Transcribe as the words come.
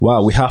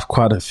Wow, we have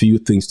quite a few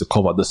things to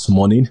cover this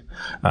morning.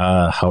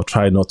 I'll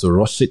try not to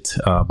rush it,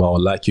 but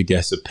I'd like you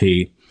guys to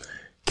pay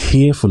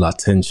careful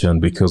attention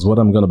because what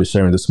I'm going to be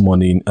sharing this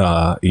morning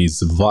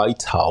is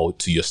vital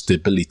to your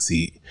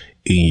stability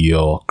in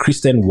your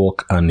Christian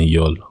walk and in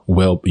your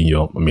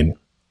well-being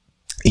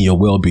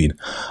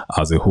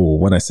as a whole.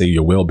 When I say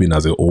your well-being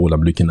as a whole,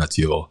 I'm looking at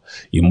your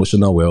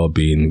emotional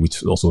well-being, which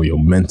is also your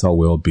mental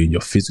well-being,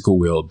 your physical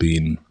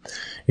well-being,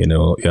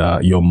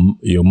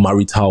 your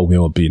marital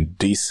well-being.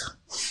 This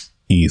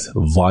is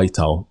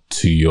vital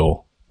to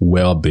your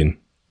well-being.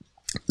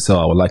 So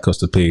I would like us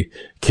to pay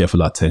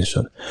careful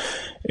attention.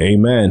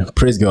 Amen.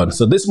 Praise God.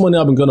 So this morning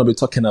I'm going to be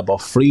talking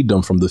about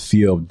freedom from the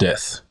fear of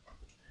death.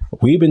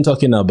 We've been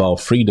talking about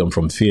freedom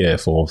from fear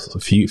for a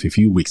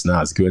few weeks now.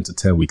 It's going to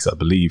 10 weeks, I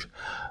believe,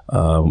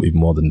 even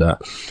more than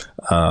that.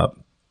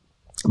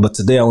 But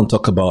today I want to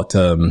talk about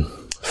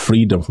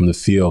freedom from the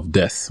fear of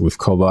death. We've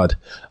covered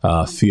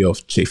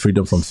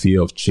freedom from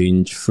fear of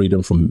change,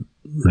 freedom from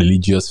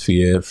religious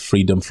fear,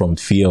 freedom from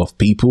fear of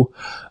people.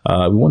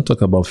 We want to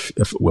talk about,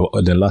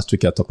 then last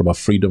week I talked about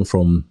freedom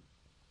from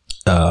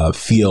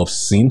fear of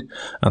sin.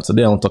 And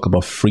today I want to talk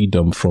about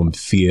freedom from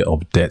fear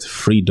of death,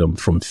 freedom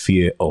from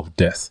fear of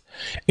death.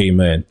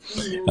 Amen.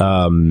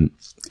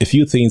 A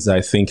few things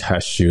I think I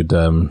should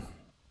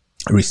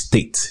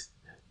restate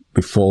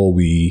before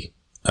we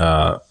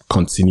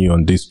continue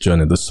on this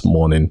journey this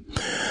morning.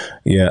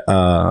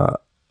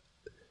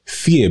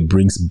 Fear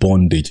brings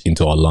bondage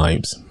into our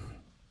lives.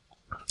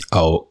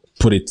 I'll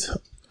put it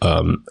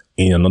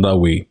in another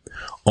way.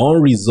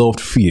 Unresolved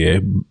fear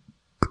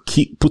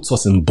puts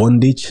us in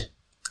bondage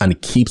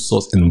and keeps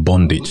us in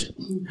bondage.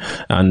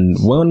 And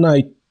when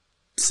I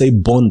say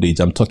bondage,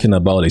 I'm talking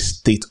about a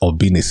state of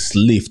being a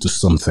slave to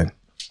something.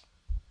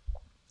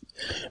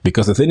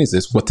 Because the thing is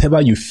this,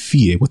 whatever you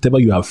fear, whatever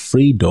you are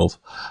afraid of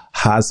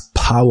has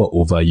power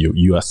over you.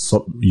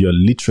 You're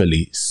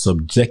literally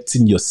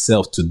subjecting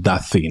yourself to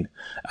that thing.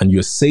 And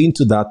you're saying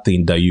to that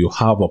thing that you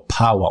have a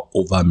power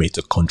over me,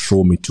 to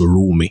control me, to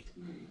rule me.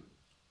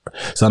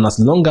 So, and as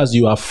long as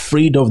you are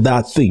afraid of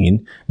that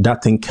thing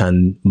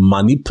can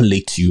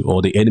manipulate you,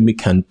 or the enemy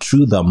can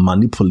through that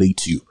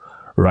manipulate you,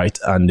 right?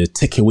 And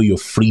take away your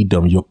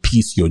freedom, your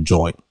peace, your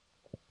joy,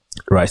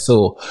 right?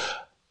 So,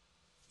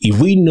 if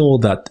we know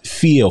that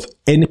fear of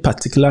any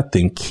particular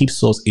thing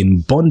keeps us in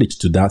bondage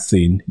to that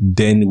thing,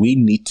 then we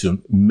need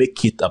to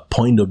make it a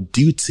point of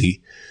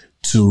duty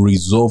to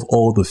resolve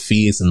all the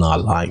fears in our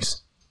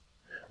lives.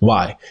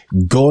 Why?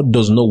 God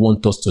does not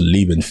want us to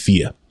live in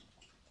fear.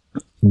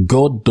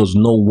 God does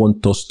not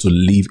want us to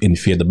live in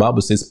fear. The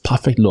Bible says,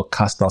 perfect love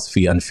casts out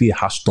fear, and fear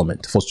has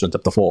torment. 1 John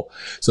chapter 4.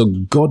 So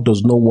God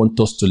does not want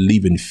us to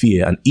live in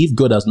fear. And if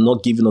God has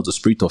not given us the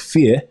spirit of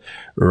fear,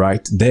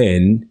 right,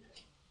 then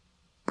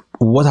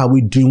what are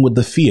we doing with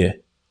the fear?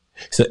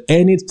 So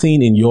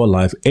anything in your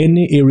life,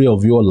 any area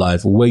of your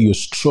life where you're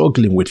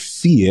struggling with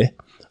fear,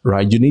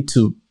 right, you need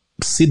to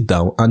sit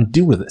down and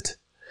deal with it.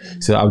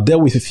 So I've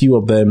dealt with a few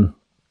of them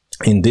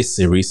in this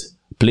series.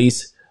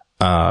 Please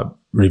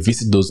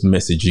revisit those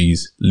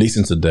messages,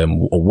 listen to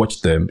them or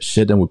watch them,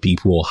 share them with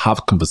people or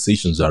have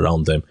conversations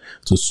around them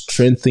to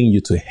strengthen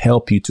you, to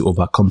help you to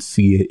overcome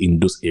fear in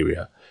those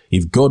areas.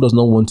 If God does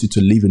not want you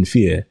to live in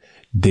fear,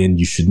 then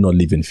you should not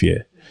live in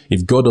fear.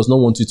 If God does not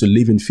want you to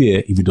live in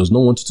fear, if he does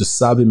not want you to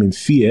serve him in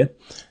fear,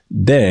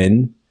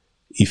 then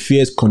if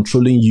fear is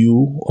controlling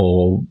you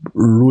or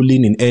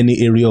ruling in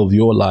any area of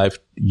your life,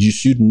 you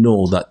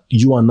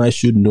and I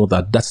should know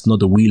that that's not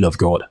the will of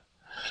God,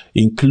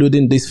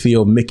 including this fear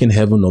of making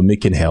heaven or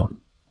making hell,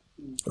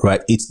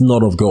 right? It's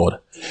not of God.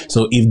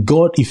 So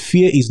if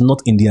fear is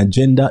not in the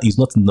agenda, is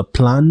not in the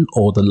plan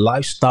or the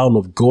lifestyle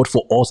of God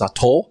for us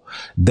at all,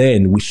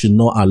 then we should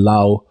not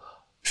allow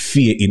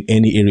fear in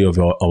any area of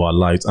our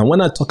lives. And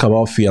when I talk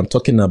about fear, I'm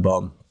talking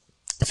about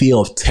fear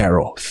of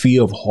terror,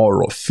 fear of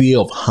horror, fear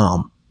of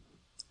harm.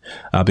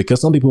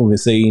 Because some people will be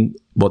saying,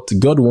 but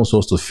God wants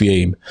us to fear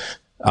him.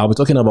 I'll be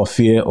talking about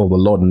fear of the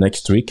Lord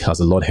next week, as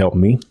the Lord help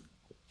me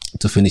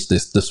to finish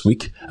this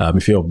week.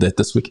 Fear of death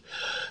this week.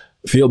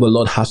 Fear of the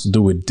Lord has to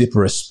do with deep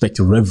respect,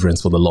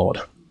 reverence for the Lord,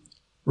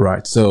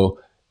 right? So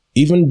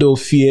even though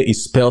fear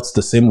is spelled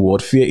the same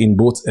word, fear in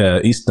both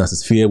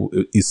instances, fear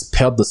is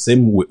spelled the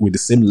same with the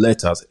same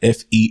letters,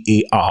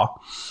 F-E-A-R.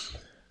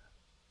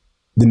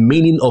 The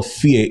meaning of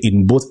fear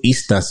in both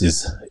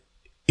instances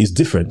is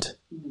different.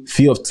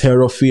 Fear of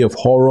terror, fear of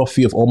horror,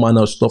 fear of all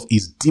manner of stuff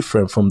is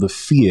different from the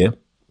fear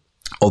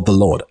of the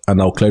Lord.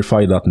 And I'll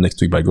clarify that next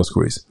week by God's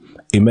grace.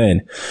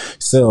 Amen.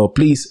 So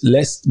please,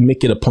 let's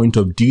make it a point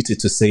of duty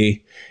to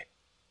say,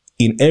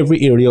 in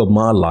every area of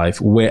my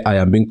life where I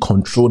am being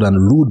controlled and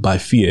ruled by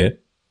fear,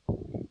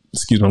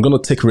 I'm going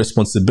to take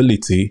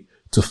responsibility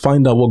to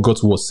find out what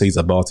God's word says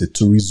about it,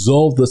 to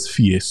resolve this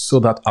fear so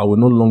that I will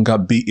no longer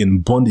be in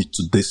bondage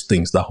to these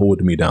things that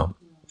hold me down.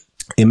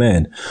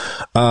 Amen.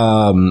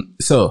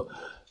 So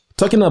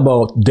talking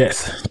about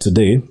death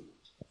today,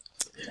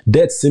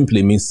 death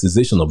simply means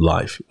cessation of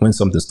life, when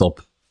something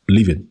stops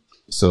living.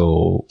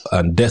 So,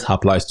 and death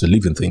applies to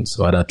living things,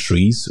 whether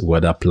trees,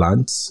 whether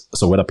plants,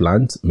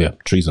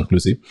 trees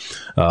inclusive,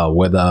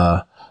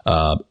 whether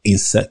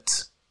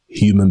insects,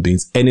 human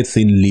beings,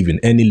 anything living,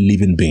 any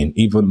living being,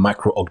 even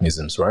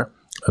microorganisms, right?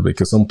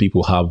 Because some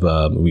people have,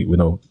 we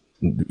know,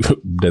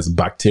 there's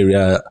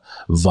bacteria,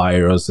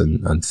 virus,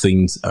 and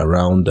things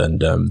around,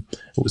 and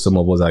some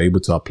of us are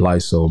able to apply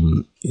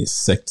some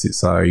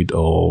insecticide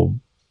or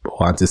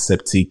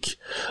antiseptic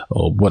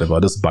or whatever,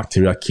 those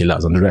bacteria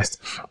killers and the rest,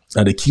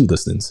 and they kill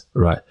those things,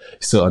 right?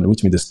 So, and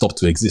which means they stop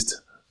to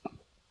exist,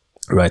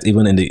 right?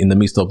 Even in the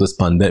midst of this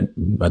pandemic,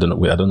 I don't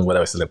know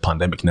whether it's still a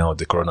pandemic now,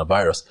 the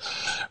coronavirus,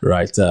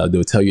 right?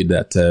 They'll tell you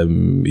that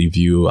if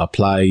you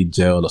apply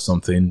gel or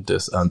something,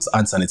 this hand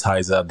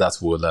sanitizer, that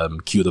will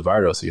kill the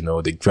virus. You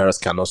know, the virus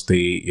cannot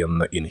stay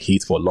in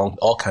heat for long,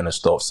 all kind of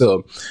stuff.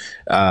 So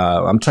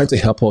I'm trying to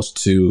help us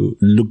to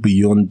look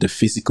beyond the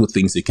physical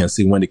things you can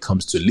see when it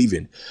comes to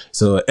living.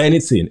 So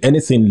anything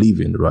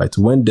living, right?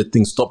 When the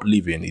thing stop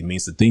living, it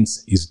means the thing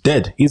is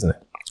dead, isn't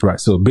it? Right.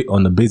 So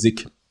on the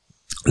basic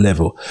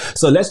level.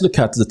 So let's look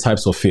at the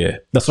types of fear.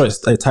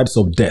 Types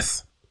of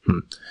death.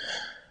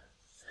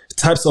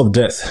 Types of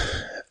death.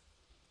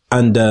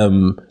 And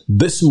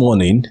this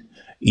morning,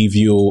 if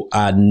you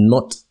are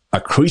not a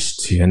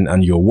Christian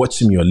and you're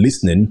watching, you're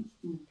listening,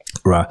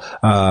 right?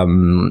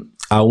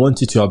 I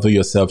want you to avail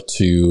yourself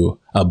to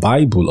a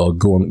Bible, or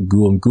go on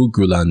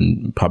Google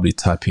and probably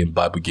type in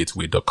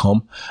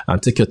BibleGateway.com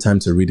and take your time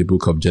to read the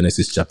book of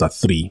Genesis chapter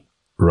 3.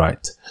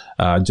 Right.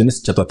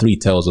 Genesis chapter 3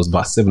 tells us,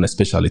 verse 7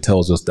 especially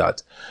tells us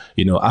that,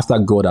 you know, after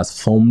God has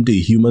formed a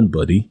human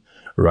body,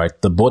 right,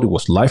 the body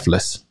was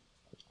lifeless.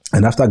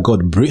 And after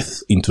God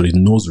breathed into the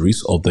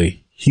nostrils of the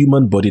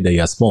human body that he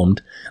has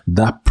formed,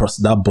 that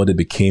body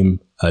became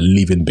a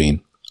living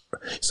being.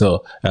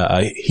 So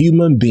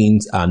human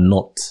beings are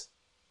not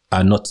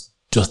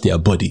just their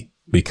body,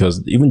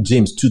 because even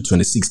James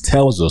 2:26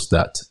 tells us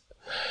that,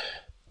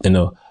 you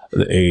know,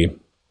 a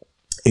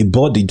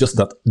body just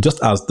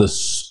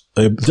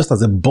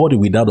as a body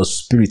without a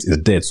spirit is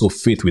dead, so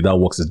faith without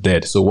works is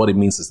dead. So what it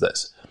means is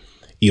this: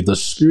 if the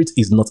spirit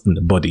is not in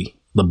the body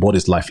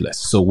is lifeless.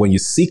 So when you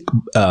see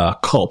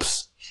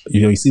corpse, you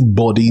know, you see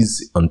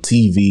bodies on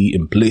TV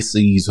in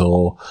places,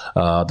 or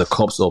the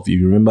corpse of,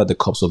 you remember the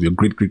corpse of your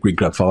great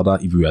grandfather,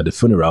 if you were at the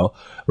funeral,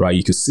 right?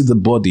 You could see the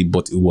body,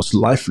 but it was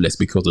lifeless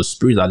because the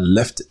spirit had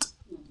left it.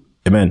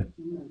 Amen.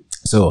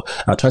 So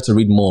I try to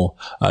read more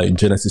in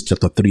Genesis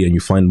chapter 3, and you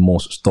find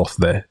more stuff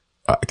there.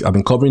 I've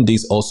been covering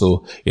this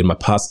also in my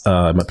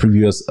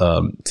previous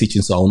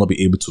teaching, so I will not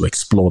be able to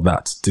explore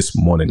that this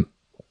morning.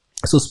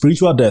 So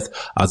spiritual death,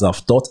 as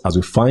I've taught, as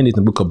we find it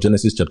in the book of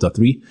Genesis chapter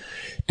 3.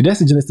 Did I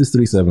say Genesis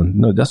 3:7?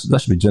 No,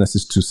 that should be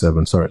Genesis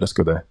 2:7. Sorry, let's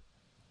go there.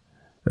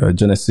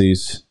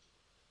 Genesis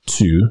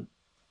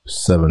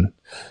 2:7.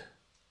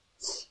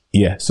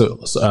 Yeah, so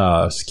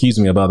excuse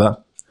me about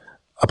that.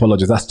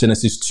 Apologies, that's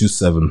Genesis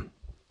 2:7.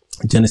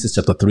 Genesis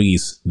chapter 3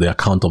 is the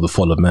account of the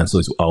fall of man. So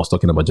I was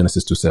talking about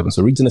Genesis 2:7.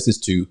 So read Genesis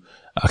 2,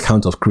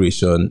 account of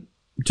creation,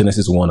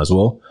 Genesis 1 as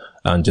well,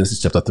 and Genesis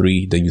chapter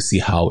 3. Then you see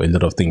how a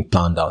lot of things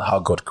planned out, how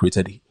God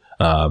created,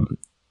 created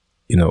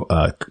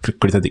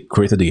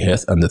the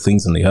earth and the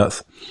things in the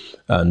earth,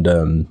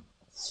 and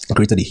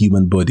created the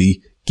human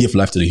body, gave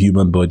life to the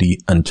human body.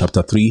 And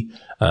chapter 3,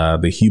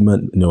 the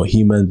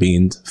human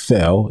beings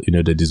fell,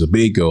 they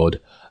disobeyed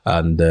God.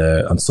 And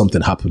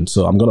something happened.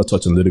 So I'm going to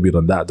touch a little bit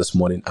on that this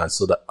morning, and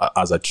so that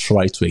as I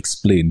try to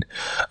explain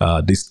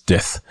this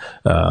death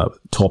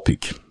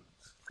topic.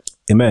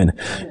 Amen.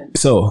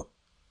 So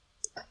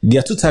there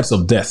are two types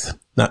of death.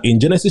 Now in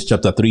Genesis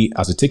chapter 3,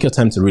 as you take your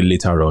time to read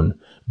later on,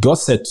 God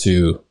said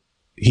to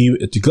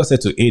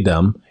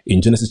Adam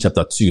in Genesis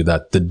chapter 2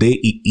 that the day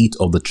he eat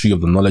of the tree of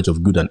the knowledge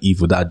of good and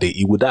evil, that day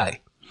he would die.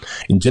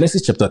 In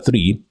Genesis chapter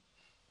 3,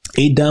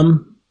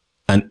 Adam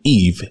and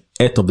Eve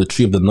ate of the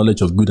tree of the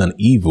knowledge of good and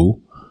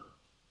evil.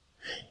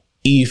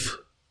 If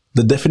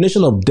the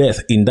definition of death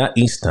in that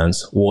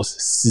instance was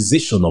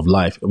cessation of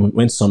life,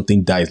 when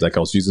something dies, like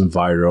I was using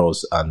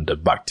virus and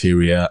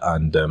bacteria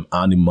and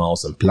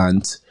animals and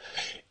plants,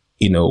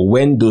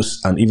 when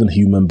those, and even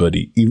human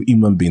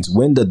beings,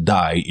 when they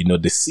die,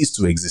 they cease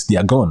to exist, they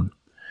are gone.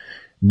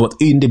 But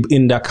in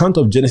the account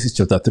of Genesis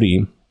chapter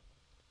 3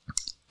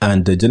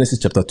 and Genesis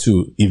chapter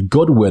 2, if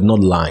God were not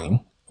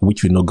lying,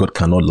 which we know God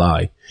cannot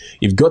lie,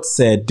 if God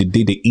said the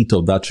day they eat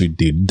of that tree,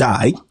 they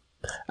die,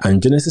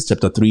 and Genesis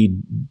chapter 3,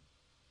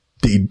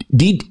 they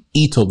did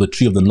eat of the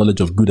tree of the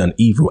knowledge of good and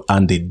evil,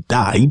 and they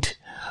died,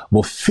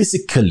 but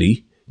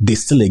physically, they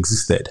still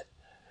existed.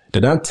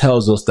 That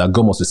tells us that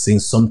God must be saying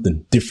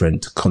something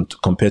different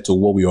compared to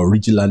what we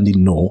originally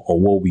know or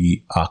what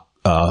we are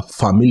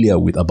familiar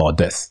with about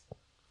death.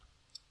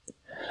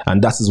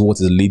 And that is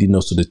what is leading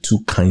us to the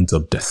two kinds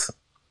of death.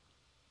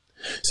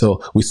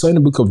 So we saw in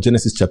the book of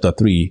Genesis chapter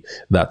 3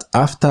 that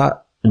after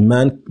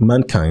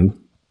mankind,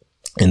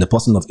 in the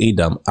person of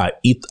Adam, had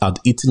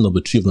eaten of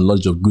the tree of the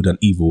knowledge of good and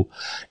evil,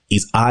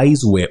 his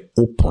eyes were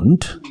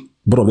opened.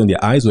 Both of them,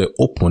 their eyes were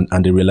opened,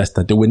 and they realized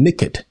that they were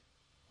naked.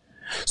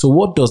 So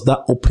what does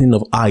that opening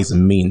of eyes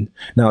mean?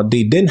 Now,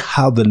 they then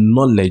have the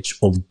knowledge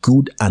of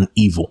good and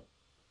evil.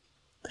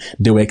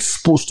 They were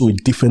exposed to a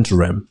different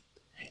realm.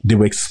 They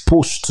were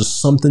exposed to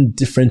something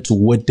different to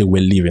what they were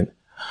living.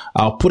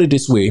 I'll put it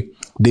this way.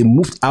 They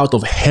moved out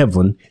of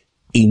heaven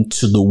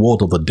into the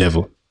world of the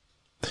devil.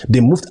 They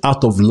moved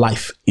out of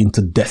life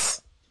into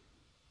death.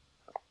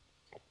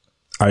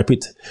 I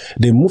repeat,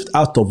 they moved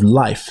out of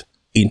life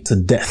into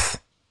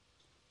death.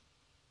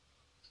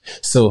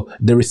 So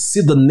they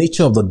received the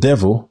nature of the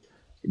devil.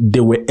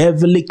 They were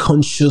heavily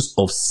conscious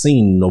of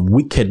sin, of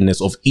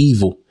wickedness, of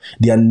evil.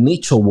 Their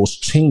nature was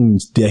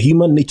changed. Their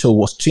human nature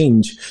was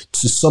changed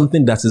to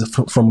something that is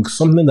from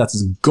something that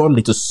is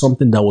godly to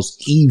something that was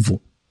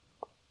evil.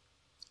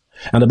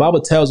 And the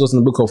Bible tells us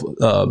in the book of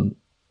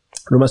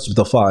Romans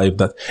chapter 5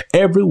 that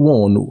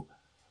everyone who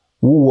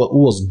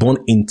was born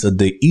into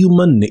the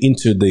human,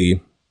 into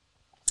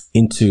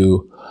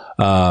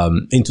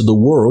the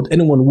world,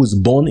 anyone who is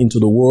born into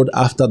the world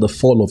after the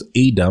fall of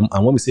Adam,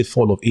 and when we say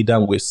fall of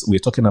Adam, we're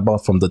talking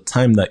about from the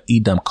time that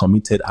Adam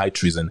committed high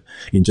treason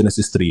in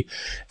Genesis 3.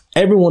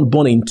 Everyone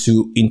born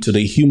into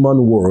the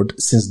human world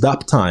since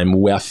that time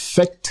were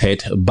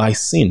affected by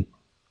sin,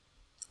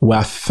 were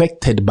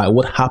affected by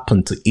what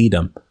happened to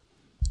Adam.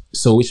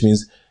 So which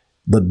means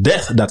the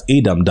death that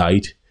Adam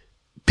died,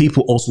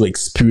 people also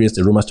experienced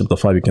in Romans chapter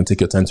 5. You can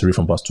take your time to read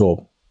from verse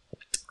 12.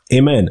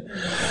 Amen.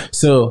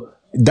 So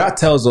that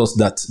tells us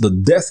that the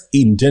death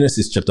in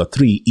Genesis chapter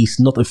 3 is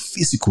not a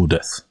physical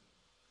death.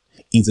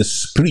 It's a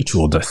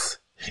spiritual death.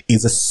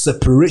 It's a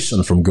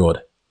separation from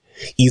God.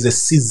 It's a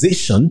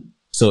cessation.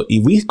 So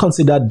if we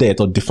consider death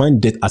or define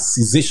death as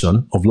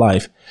cessation of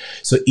life,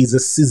 so it's a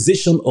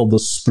cessation of the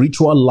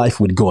spiritual life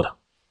with God.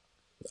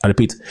 I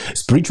repeat,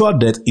 spiritual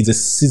death is a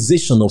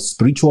cessation of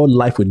spiritual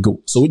life with God.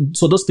 So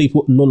those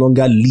people no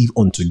longer live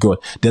unto God.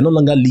 They're no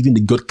longer living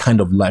the God kind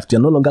of life. They're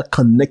no longer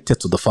connected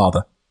to the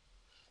Father.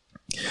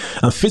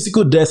 And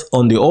physical death,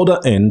 on the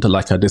other end,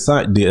 like I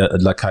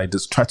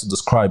just tried to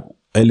describe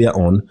earlier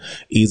on,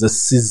 is a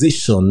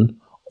cessation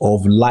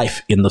of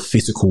life in the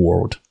physical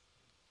world.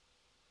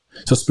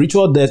 So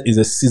spiritual death is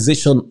a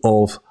cessation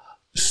of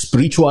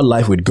spiritual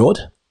life with God.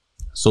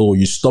 So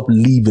you stop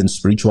living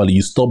spiritually.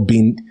 You stop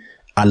being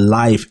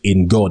alive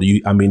in God.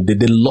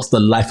 They lost the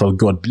life of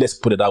God. Let's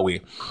put it that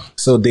way.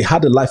 So they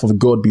had the life of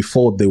God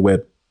before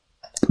the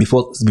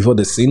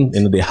sin,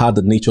 and they had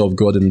the nature of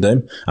God in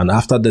them. And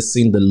after the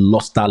sin, they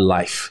lost that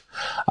life,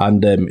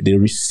 and they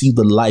received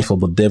the life of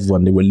the devil,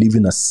 and they were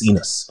living as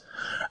sinners.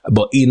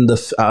 But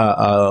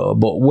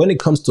but when it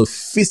comes to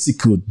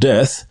physical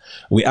death,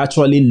 we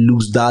actually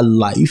lose that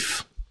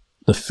life.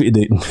 The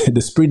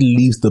spirit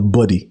leaves the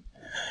body.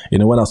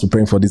 When I was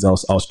preparing for this, I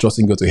was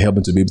trusting God to help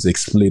me to be able to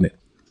explain it.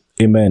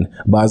 Amen.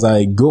 But as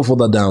I go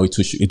further down,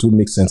 it will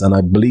make sense, and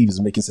I believe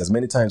it's making sense.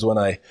 Many times when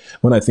I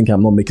think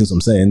I'm not making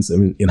some sense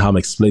in how I'm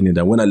explaining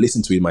that, when I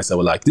listen to it myself,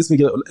 I'm like, this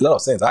makes a lot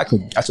of sense. I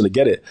can actually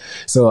get it.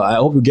 So I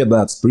hope you get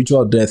that: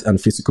 spiritual death and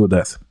physical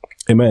death.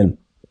 Amen.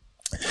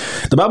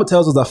 The Bible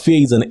tells us that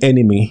fear is an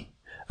enemy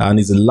and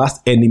is the last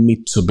enemy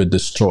to be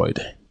destroyed.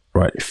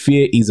 Right?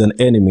 Fear is an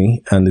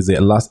enemy and is the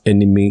last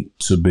enemy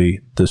to be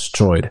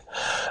destroyed.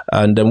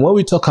 And then when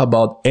we talk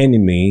about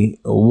enemy,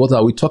 what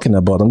are we talking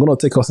about? I'm going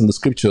to take us in the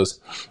scriptures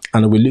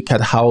and we look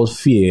at how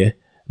fear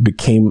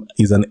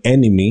is an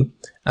enemy,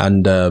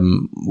 and how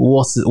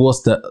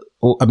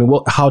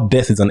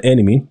death is an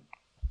enemy.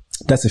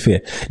 That's a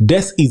fear.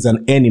 Death is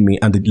an enemy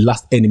and the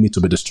last enemy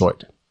to be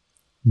destroyed.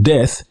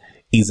 Death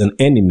is an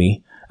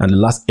enemy and the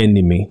last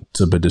enemy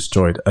to be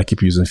destroyed. I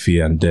keep using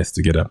fear and death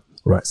together.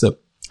 Right? So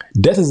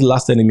death is the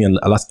last enemy, and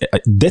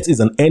death is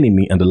an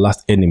enemy and the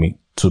last enemy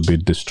to be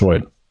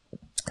destroyed.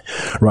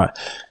 Right.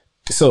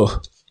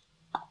 So,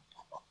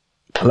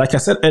 like I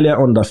said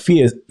earlier on, that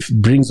fear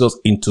brings us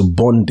into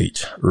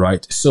bondage,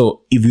 right?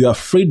 So, if you're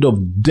afraid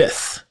of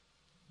death,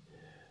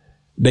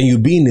 then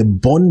you'll be in a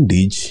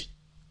bondage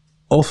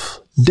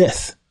of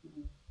death.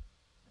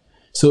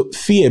 So,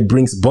 fear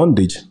brings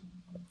bondage.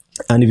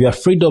 And if you're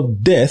afraid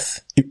of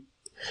death,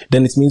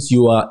 then it means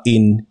you are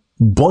in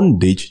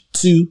bondage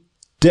to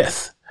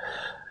death.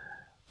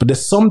 But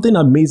there's something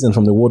amazing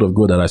from the word of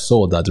God that I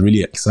saw that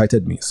really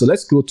excited me. So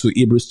let's go to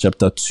Hebrews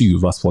chapter 2,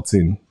 verse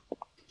 14.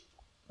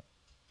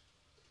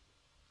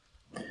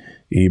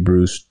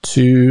 Hebrews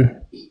 2,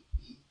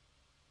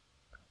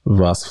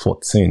 verse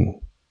 14.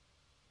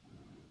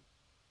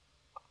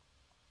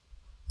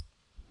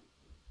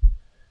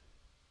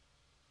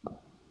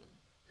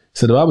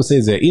 So the Bible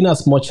says that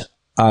inasmuch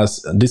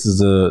as, this is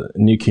the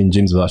New King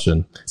James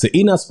Version. So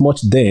inasmuch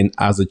then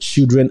as the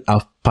children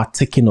have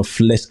partaken of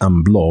flesh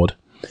and blood,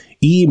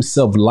 he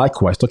himself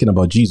likewise, talking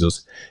about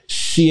Jesus,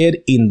 shared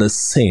in the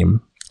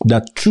same,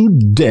 that through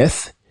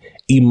death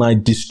he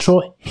might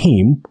destroy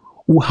him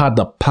who had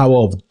the power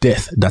of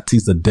death, that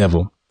is the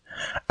devil,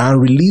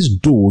 and release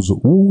those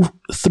who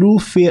through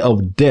fear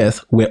of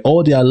death were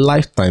all their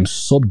lifetime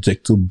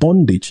subject to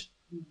bondage.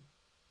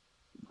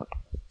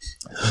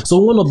 So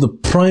one of the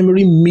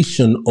primary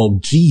mission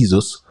of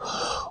Jesus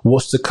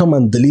was to come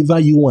and deliver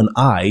you and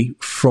I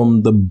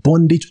from the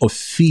bondage of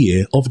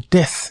fear of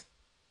death.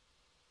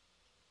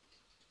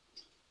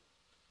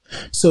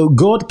 So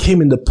God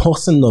came in the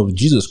person of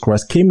Jesus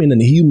Christ, came in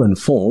a human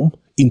form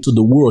into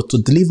the world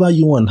to deliver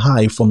you and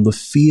I from the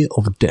fear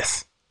of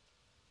death.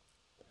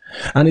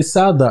 And it's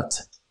sad that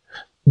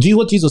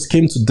what Jesus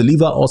came to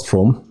deliver us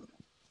from,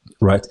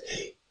 right,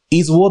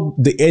 is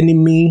what the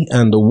enemy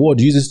and the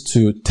world uses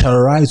to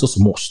terrorize us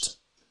most.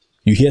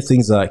 You hear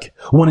things like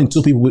 1 in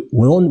 2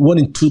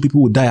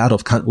 people will die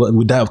of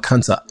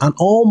cancer, and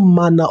all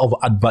manner of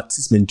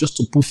advertisement just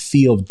to put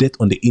fear of death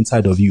on the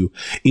inside of you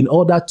in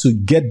order to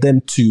get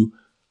them to,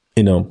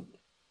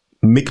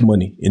 make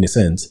money in a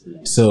sense.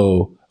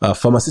 So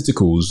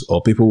pharmaceuticals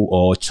or people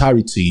or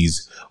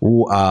charities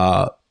who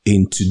are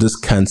into this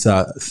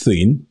cancer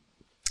thing,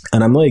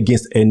 and I'm not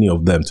against any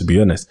of them, to be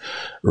honest,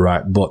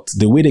 right? But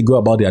the way they go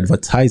about the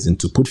advertising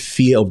to put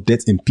fear of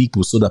death in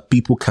people so that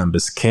people can be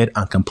scared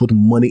and can put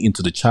money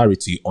into the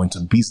charity or into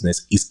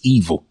business is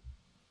evil.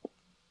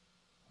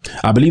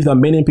 I believe that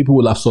many people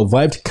will have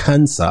survived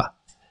cancer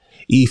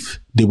if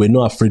they were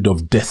not afraid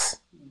of death.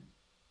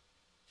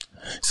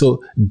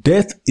 So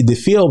death, the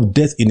fear of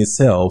death in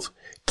itself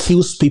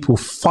kills people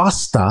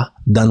faster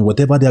than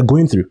whatever they are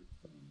going through.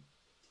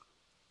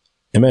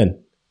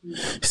 Amen.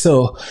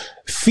 So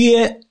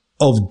fear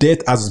of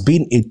death has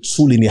been a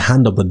tool in the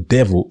hand of the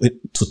devil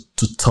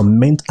to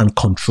torment and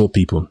control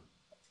people.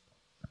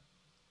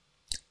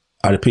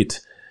 I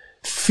repeat,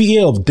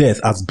 fear of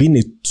death has been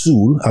a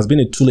tool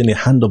in the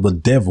hand of the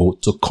devil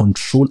to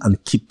control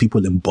and keep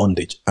people in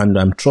bondage. And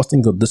I'm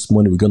trusting that this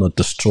morning we're going to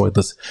destroy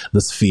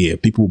this fear.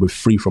 People will be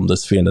free from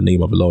this fear in the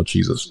name of the Lord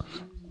Jesus.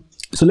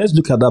 So let's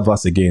look at that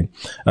verse again.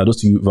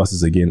 Those 2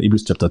 verses again.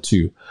 Hebrews chapter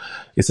 2.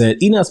 It said,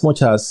 Inasmuch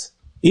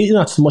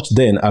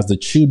then as the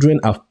children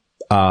have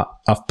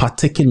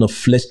partaken of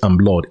flesh and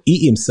blood,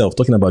 he himself,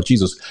 talking about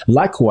Jesus,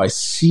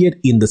 likewise shared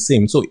in the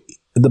same. So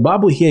the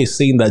Bible here is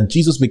saying that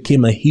Jesus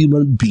became a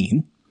human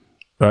being,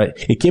 right?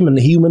 He came in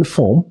a human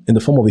form, in the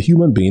form of a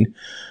human being,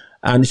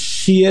 and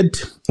shared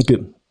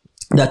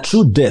that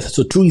through death,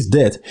 so through his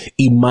death,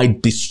 he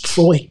might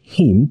destroy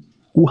him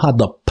who had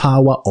the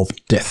power of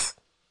death.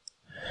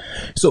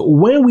 So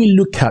when we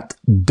look at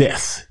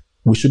death,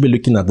 we should be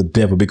looking at the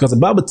devil, because the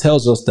Bible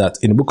tells us that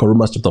in the book of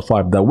Romans chapter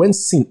 5, that when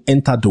sin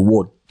entered the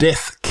world,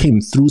 death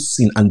came through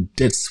sin and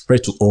death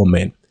spread to all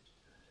men.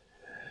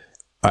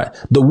 All right.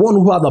 The one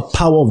who has the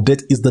power of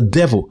death is the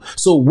devil.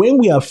 So when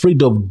we are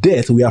afraid of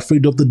death, we are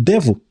afraid of the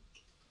devil.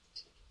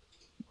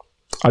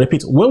 I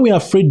repeat, when we are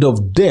afraid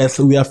of death,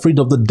 we are afraid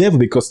of the devil,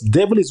 because the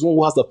devil is one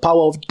who has the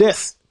power of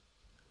death.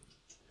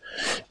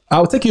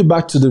 I'll take you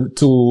back to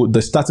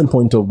the starting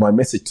point of my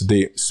message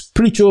today: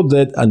 spiritual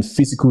death and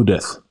physical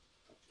death.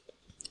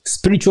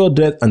 Spiritual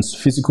death and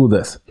physical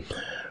death.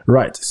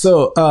 Right.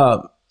 So,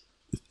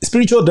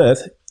 spiritual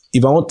death,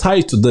 if I want to tie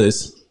it to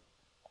this,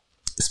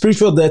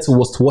 spiritual death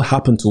was what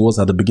happened to us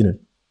at the beginning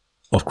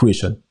of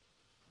creation.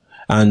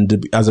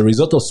 And as a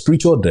result of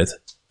spiritual death,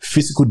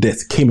 physical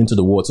death came into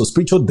the world. So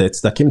spiritual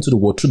death that came into the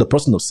world through the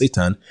person of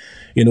Satan,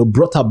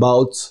 brought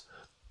about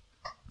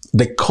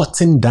the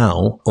cutting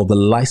down of the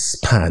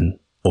lifespan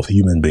of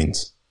human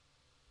beings.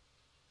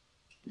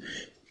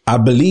 I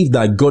believe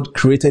that God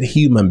created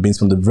human beings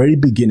from the very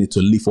beginning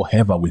to live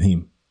forever with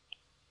him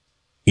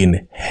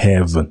in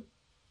heaven.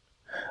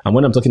 And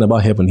when I'm talking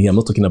about heaven here, I'm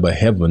not talking about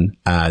heaven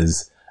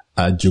as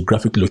a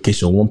geographic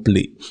location,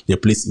 a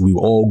place we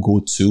all go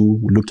to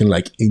looking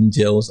like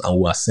angels, and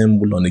we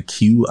assemble on a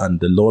queue, and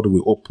the Lord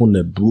will open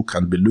a book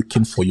and be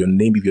looking for your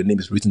name if your name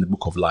is written in the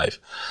book of life.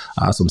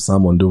 I had some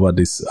sermon over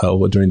this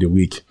during the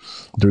week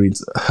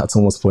at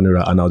someone's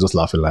funeral, and I was just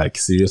laughing like,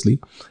 seriously?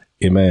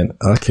 Amen.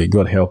 Okay,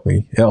 God help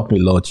me. Help me,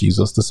 Lord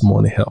Jesus, this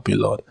morning. Help me,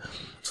 Lord.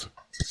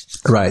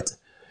 Right.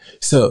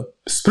 So,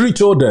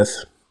 spiritual death,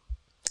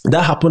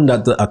 that happened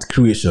at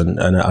creation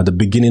and at the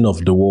beginning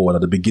of the world,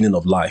 at the beginning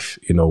of life,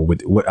 at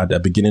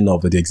the beginning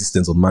of the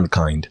existence of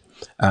mankind.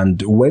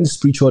 And when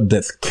spiritual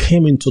death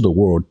came into the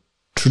world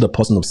through the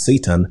person of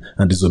Satan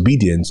and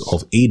disobedience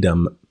of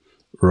Adam,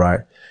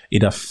 right,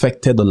 it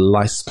affected the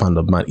lifespan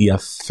of man. It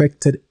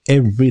affected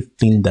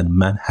everything that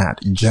man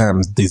had.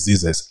 Germs,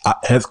 diseases,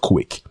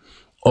 earthquake.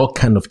 All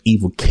kind of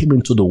evil came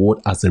into the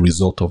world as a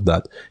result of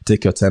that.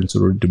 Take your time to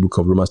read the book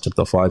of Romans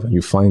chapter 5 and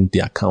you find the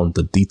account,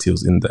 the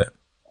details in there.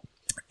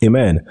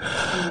 Amen.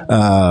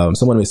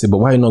 Someone may say, but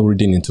why are you not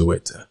reading into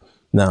it?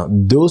 Now,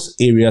 those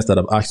areas that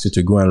I've asked you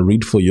to go and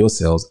read for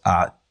yourselves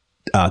are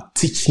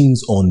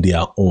teachings on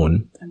their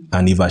own.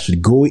 And if I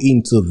should go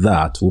into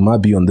that, we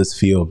might be on this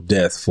fear of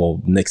death for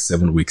next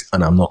 7 weeks.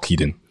 And I'm not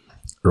kidding.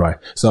 Right.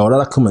 So I'd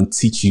rather come and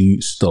teach you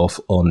stuff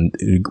on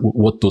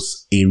what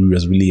those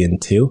areas really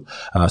entail,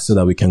 so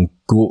that we can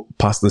go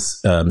past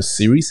this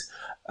series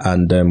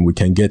and we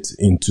can get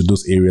into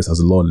those areas as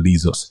the Lord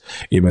leads us.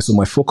 Amen. So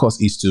my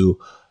focus is to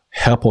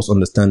help us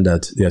understand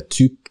that there are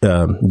two,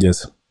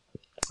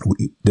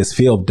 there's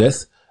fear of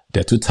death.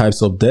 There are two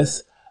types of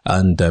death,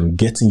 and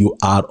getting you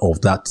out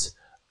of that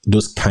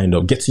those kind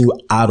of getting you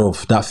out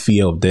of that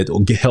fear of death,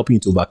 or helping you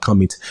to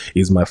overcome it,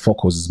 is my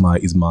focus,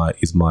 is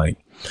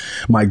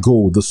my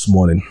goal this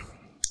morning.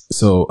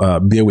 So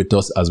bear with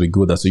us as we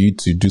go there. So you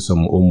to do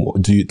some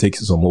homework, take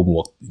some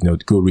homework,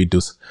 go read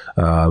those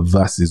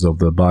verses of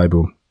the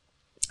Bible.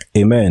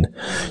 Amen.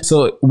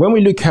 So when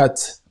we look at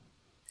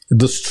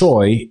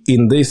destroy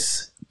in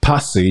this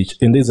passage,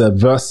 in these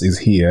verses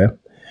here,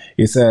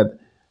 it said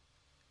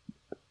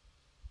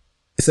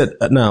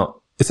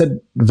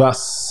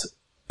verse,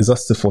 is that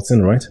still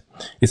 14, right?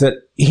 It said,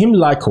 him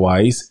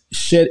likewise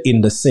shared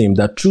in the same,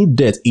 that through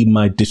death he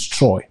might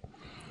destroy.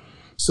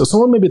 So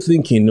someone may be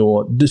thinking,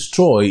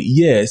 destroy,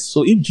 yes.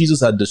 So if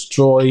Jesus had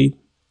destroyed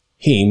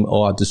him,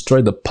 or had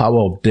destroyed the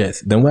power of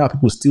death, then why are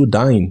people still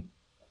dying?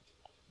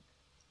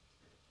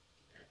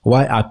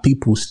 Why are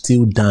people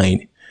still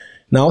dying?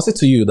 Now I'll say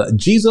to you that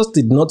Jesus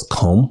did not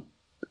come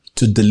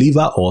to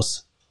deliver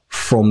us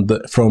from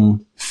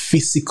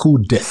physical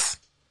death.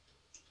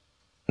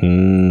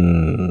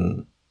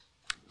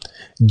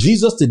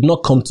 Jesus did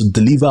not come to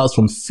deliver us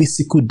from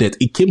physical death.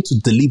 He came to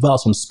deliver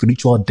us from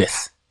spiritual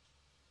death.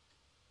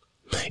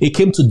 He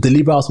came to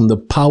deliver us from the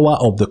power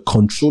of the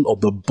control of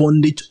the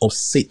bondage of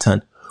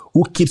Satan,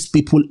 who keeps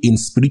people in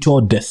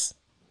spiritual death.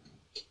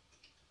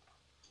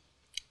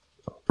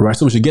 Right?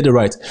 So we should get it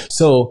right.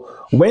 So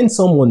when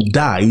someone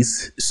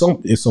dies,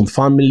 some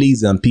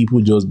families and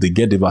people they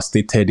get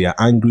devastated. They are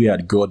angry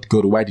at God.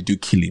 God, why did you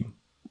kill him?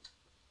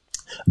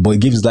 But he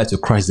gave his life to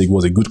Christ. He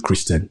was a good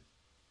Christian.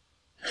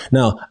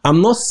 Now,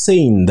 I'm not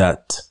saying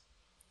that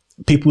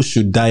people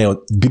should die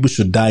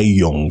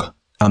young.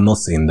 I'm not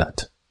saying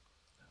that.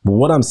 But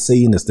what I'm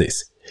saying is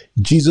this: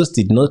 Jesus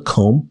did not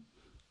come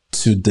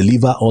to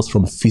deliver us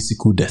from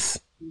physical death.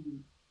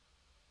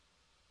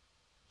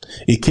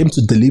 He came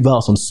to deliver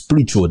us from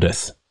spiritual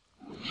death.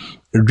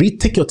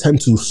 Take your time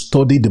to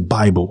study the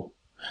Bible.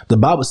 The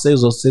Bible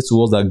says to us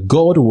that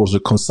God was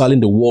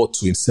reconciling the world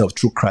to himself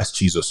through Christ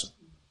Jesus.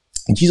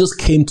 Jesus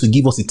came to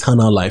give us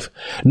eternal life,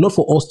 not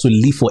for us to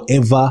live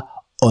forever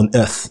on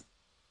earth.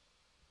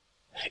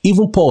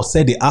 Even Paul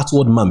said the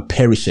outward man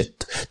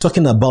perisheth,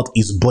 talking about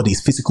his body,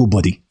 his physical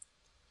body.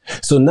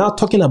 So now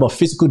talking about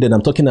physical death,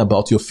 I'm talking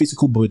about your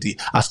physical body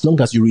as long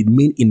as you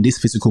remain in this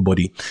physical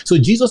body. So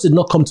Jesus did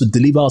not come to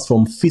deliver us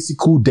from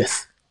physical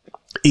death.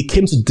 He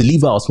came to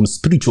deliver us from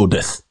spiritual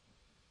death.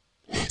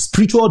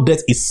 Spiritual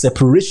death is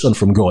separation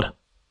from God.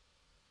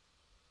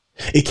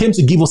 He came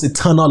to give us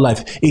eternal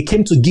life. He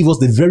came to give us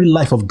the very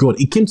life of God.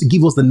 He came to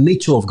give us the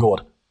nature of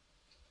God.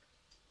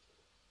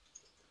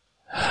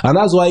 And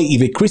that's why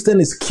if a Christian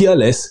is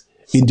careless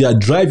in their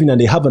driving and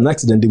they have an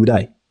accident, they will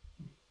die.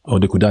 Or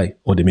they could die,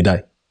 or they may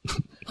die.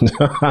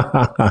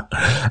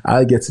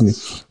 I get me.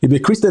 If a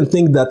Christian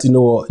think that,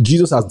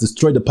 Jesus has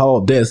destroyed the power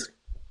of death,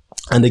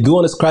 and they go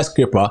on a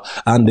skyscraper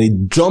and they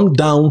jump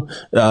down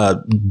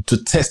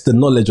to test the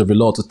knowledge of the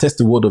Lord, to test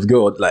the word of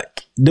God,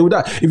 like they would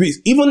die.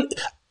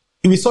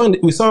 We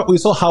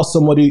saw how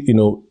somebody,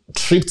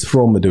 tripped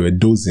from, they were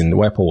dozing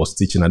while Paul was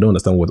teaching. I don't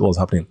understand what was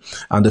happening.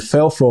 And they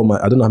fell from,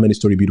 I don't know how many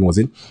story building was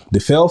it. They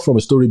fell from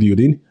a story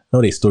building,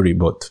 not a story,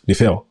 but they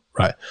fell,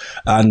 right?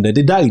 And they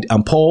died.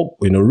 And Paul,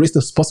 raised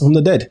the person from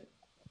the dead.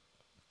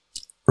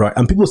 Right?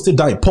 And people still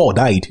died. Paul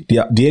died.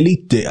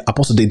 The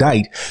apostles, they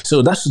died.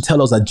 So that should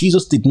tell us that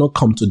Jesus did not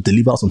come to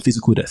deliver us from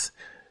physical death.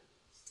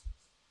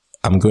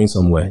 I'm going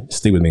somewhere.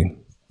 Stay with me.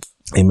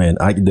 Amen.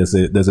 There's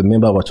a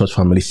member of our church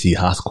family. She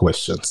has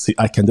questions. See,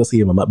 I can just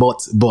hear my mouth,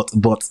 but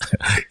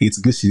it's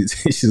good.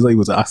 She's not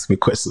able to ask me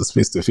questions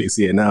face to face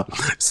here now,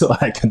 so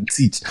I can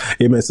teach.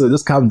 Amen. So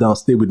just calm down.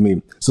 Stay with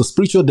me. So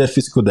spiritual death,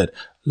 physical death.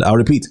 I'll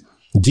repeat.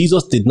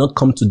 Jesus did not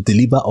come to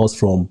deliver us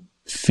from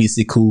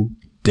physical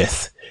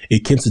death. He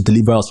came to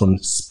deliver us from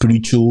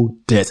spiritual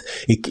death.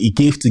 He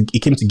came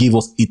to give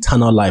us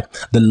eternal life,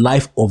 the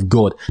life of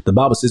God. The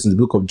Bible says in the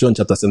book of John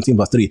chapter 17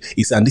 verse 3,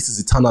 and this is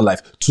eternal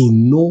life, to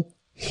know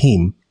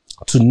him,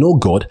 to know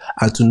God,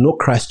 and to know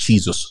Christ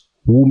Jesus,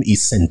 whom he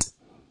sent.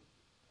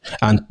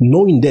 And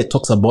knowing there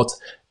talks about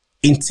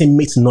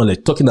intimate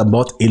knowledge, talking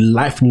about a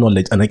life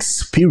knowledge, an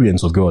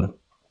experience of God.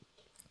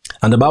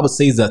 And the Bible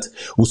says that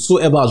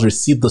whosoever has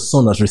received the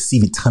Son has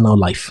received eternal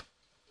life.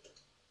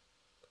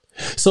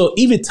 So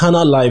if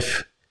eternal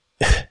life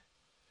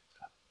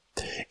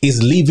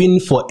is living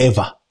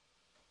forever,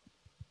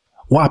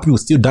 why are people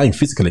still dying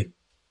physically?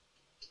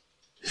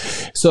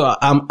 So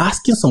I'm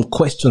asking some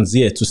questions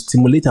here to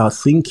stimulate our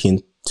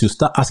thinking, to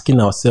start asking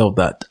ourselves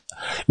that,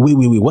 wait,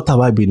 what have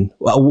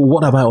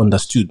I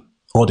understood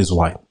all this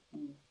while?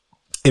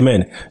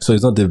 Amen. So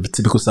it's not the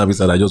typical service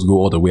that I just go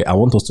all the way. I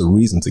want us to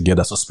reason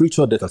together. So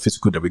spiritual death and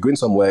physical death, we're going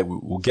somewhere.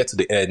 We'll get to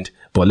the end,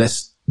 but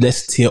let's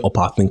tear up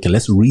our thinking.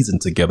 Let's reason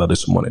together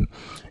this morning.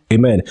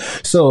 Amen.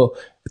 So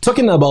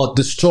talking about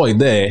destroy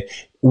there,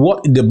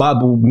 what the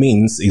Bible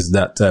means is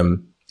that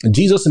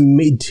Jesus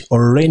made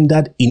or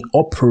rendered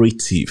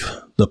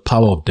inoperative the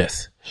power of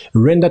death,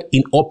 rendered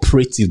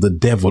inoperative the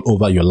devil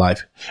over your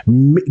life.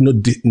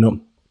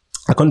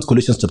 According to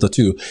Colossians chapter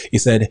 2, he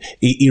said,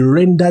 he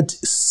rendered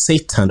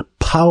Satan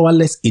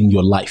powerless in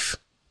your life.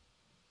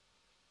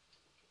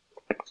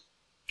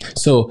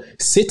 So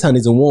Satan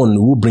is the one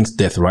who brings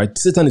death, right?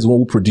 Satan is the one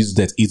who produces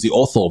death. He's the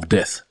author of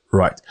death,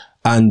 right?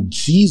 And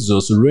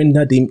Jesus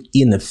rendered him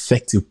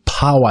ineffective,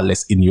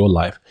 powerless in your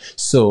life.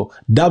 So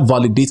that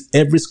validates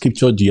every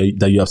scripture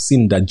that you have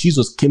seen, that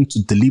Jesus came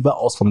to deliver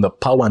us from the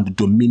power and the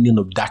dominion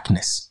of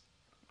darkness.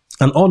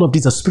 And all of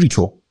these are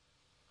spiritual.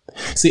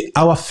 See,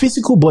 our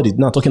physical body,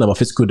 now talking about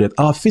physical death,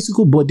 our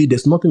physical body,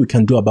 there's nothing we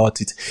can do about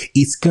it.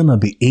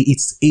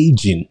 It's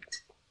aging.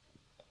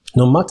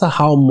 No matter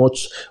how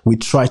much we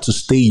try to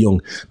stay young,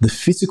 the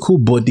physical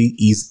body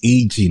is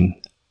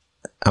aging.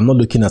 I'm not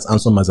looking as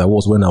handsome as I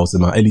was when I was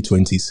in my early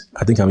 20s.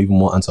 I think I'm even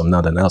more handsome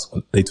now than I was in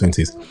my late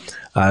 20s.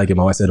 I get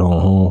my wife said,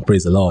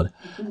 praise the Lord.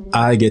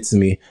 I get to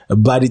me.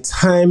 By the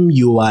time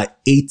you are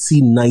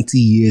 80, 90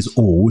 years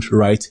old,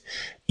 right?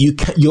 You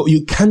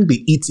can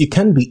be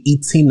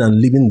eating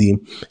and living the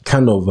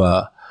kind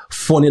of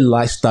funny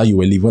lifestyle you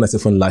were living. When I say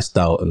funny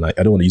lifestyle, like,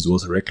 I don't want to use the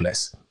word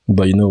reckless,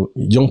 but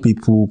young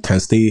people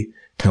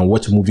can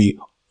watch a movie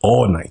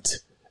all night.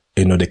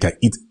 They can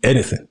eat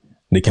anything.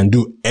 They can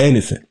do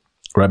anything,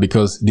 right?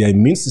 Because their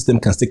immune system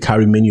can still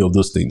carry many of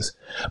those things.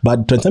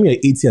 But by the time you're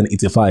 80 and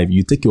 85,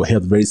 you take your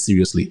health very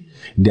seriously.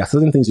 There are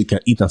certain things you can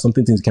eat and some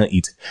things you can't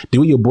eat. The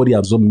way your body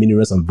absorbs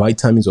minerals and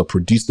vitamins or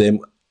produce them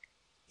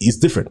is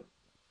different.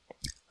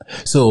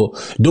 So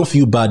don't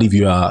feel bad if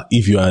you are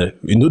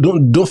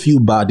don't feel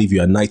bad if you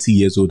are 90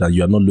 years old and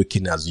you are not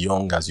looking as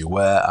young as you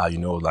were,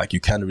 like you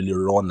can't really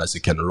run as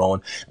you can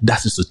run.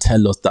 That's just to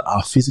tell us that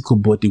our physical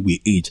body will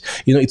age.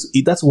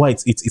 That's why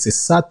it's a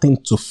sad thing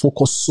to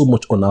focus so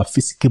much on our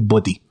physical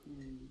body.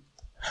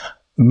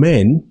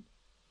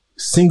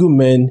 Single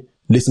men,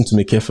 listen to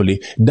me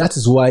carefully. That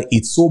is why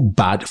it's so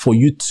bad for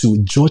you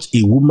to judge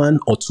a woman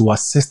or to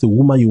assess the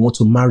woman you want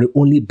to marry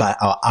only by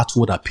our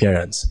outward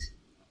appearance.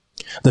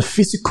 The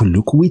physical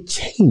look will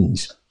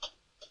change.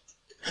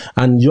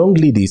 And young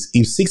ladies,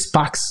 if 6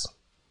 packs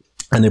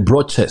and a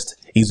broad chest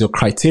is your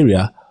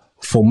criteria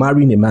for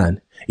marrying a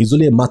man, it's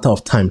only a matter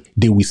of time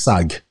they will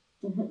sag.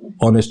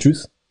 Honest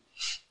truth.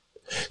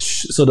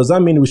 So does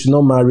that mean we should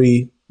not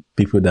marry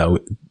people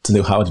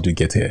how did we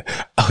get here?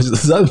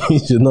 Does that mean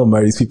we should not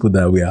marry people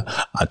that we are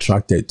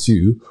attracted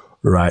to?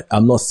 Right?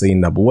 I'm not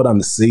saying that, but what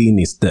I'm saying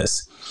is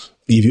this.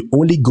 If you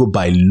only go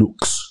by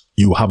looks,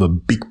 you have a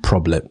big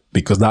problem,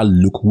 because that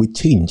look will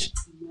change.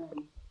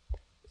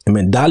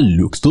 Amen. Those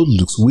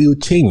looks will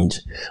change.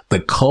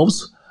 The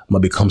curves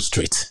might become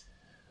straight.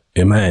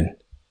 Amen.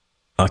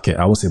 Okay,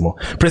 I won't say more.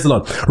 Praise the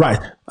Lord. Right.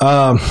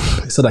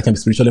 So that I can be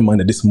spiritually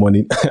minded this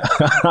morning.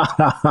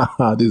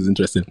 This is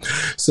interesting.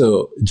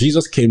 So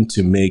Jesus came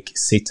to make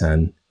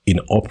Satan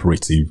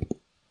inoperative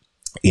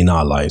in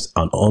our lives,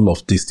 and all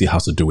of this still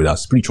has to do with our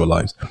spiritual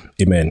lives.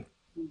 Amen.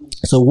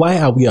 So why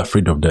are we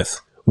afraid of death?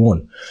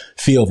 1,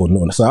 fear of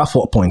unknown. So I have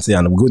 4 points here,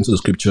 and we'll go into the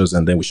scriptures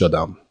and then we shut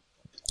down.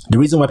 The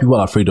reason why people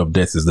are afraid of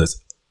death is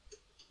this: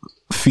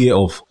 fear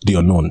of the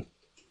unknown.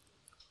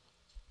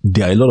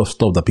 There are a lot of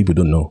stuff that people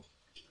don't know.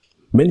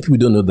 Many people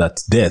don't know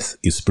that death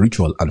is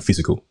spiritual and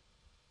physical.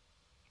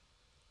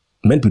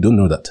 Many people don't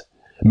know that.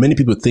 Many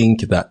people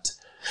think that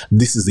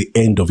this is the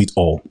end of it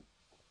all.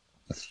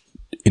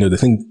 They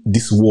think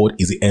this world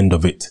is the end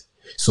of it.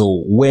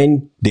 So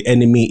when the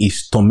enemy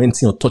is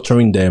tormenting or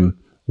torturing them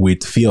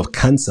with fear of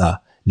cancer,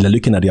 they're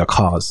looking at their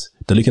cars,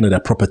 they're looking at their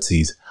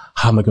properties.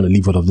 How am I going to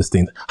leave all of these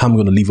things? How am I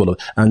going to leave all of...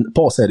 And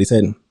Paul said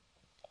in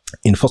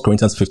 1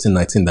 Corinthians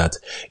 15:19 that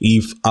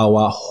if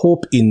our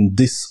hope in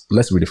this...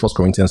 Let's read it, 1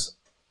 Corinthians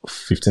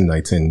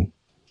 15:19.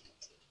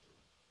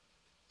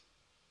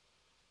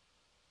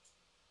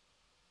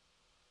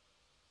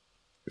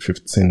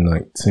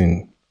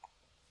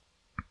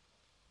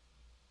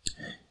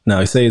 Now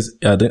it says,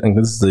 and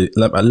this is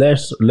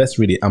let's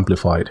read it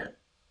amplified.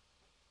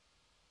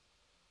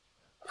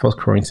 1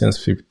 Corinthians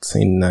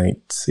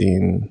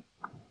 15:19.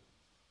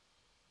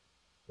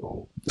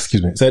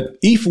 Excuse me. It said,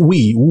 if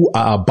we who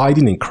are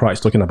abiding in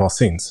Christ, talking about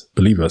saints,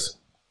 believers,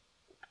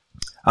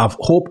 have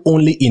hope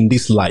only in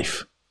this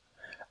life,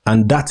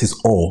 and that is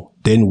all,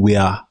 then we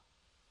are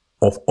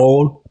of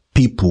all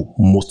people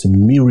most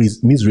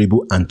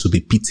miserable and to be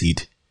pitied.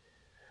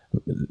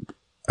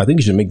 I think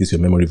you should make this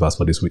your memory verse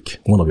for this week.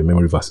 One of your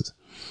memory verses.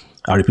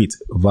 I repeat,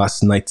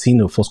 verse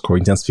 19 of 1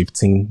 Corinthians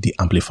 15, the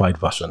Amplified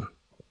Version.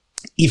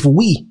 If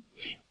we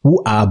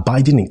who are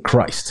abiding in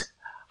Christ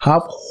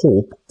have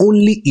hope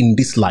only in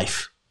this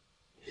life,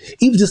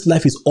 if this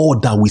life is all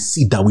that we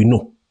see, that we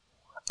know,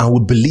 and we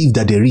believe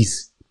that there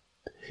is,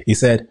 he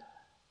said,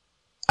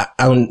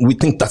 and we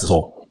think that is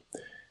all.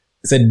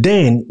 He said,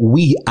 then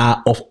we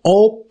are of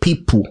all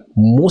people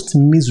most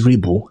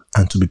miserable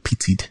and to be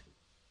pitied.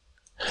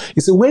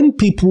 He said, when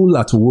people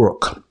at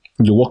work,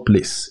 in your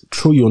workplace,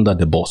 throw you under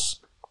the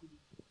bus,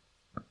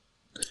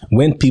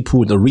 when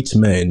people, the rich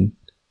men,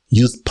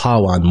 use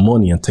power and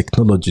money and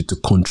technology to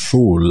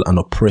control and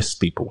oppress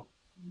people,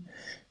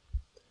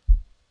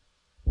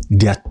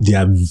 they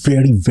are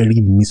very,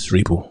 very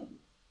miserable.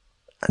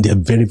 And they are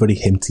very, very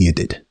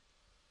empty-headed.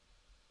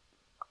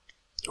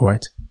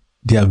 Right?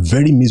 They are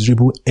very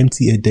miserable,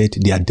 empty-headed.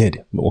 They are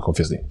dead. More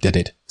obviously, they're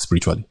dead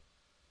spiritually.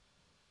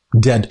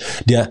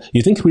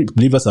 You think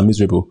believers are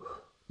miserable?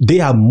 They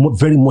are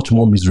very much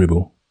more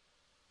miserable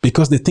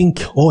because they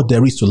think all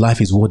there is to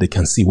life is what they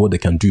can see, what they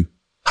can do,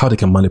 how they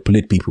can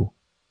manipulate people.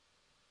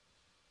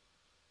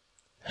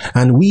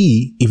 And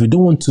if we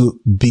don't want to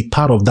be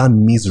part of that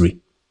misery,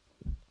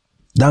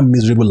 that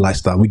miserable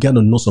lifestyle, we got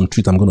to know some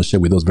truth I'm going to share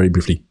with us very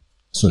briefly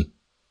soon.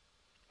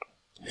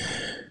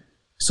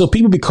 So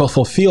people, because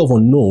for fear of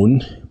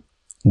unknown,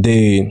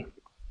 they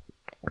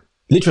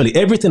literally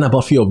everything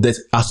about fear of death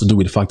has to do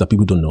with the fact that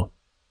people don't know.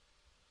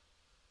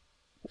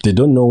 They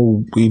don't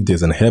know if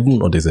there's a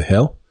heaven or there's a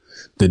hell.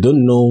 They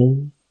don't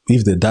know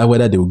if they die,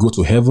 whether they will go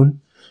to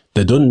heaven.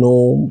 They don't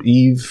know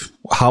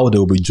how they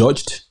will be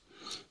judged.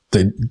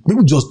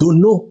 People just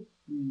don't know.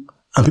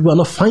 And people are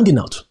not finding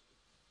out.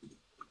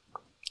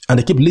 And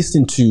they keep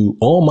listening to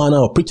all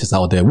manner of preachers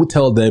out there who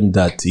tell them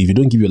that if you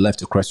don't give your life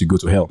to Christ, you go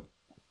to hell.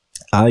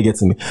 Are you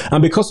getting me?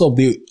 And because of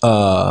the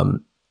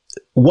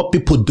what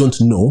people don't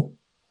know,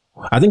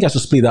 I think I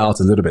should split that out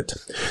a little bit.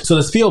 So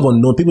there's fear of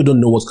unknown. People don't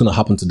know what's going to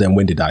happen to them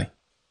when they die.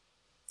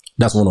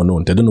 That's one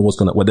unknown. They don't know what's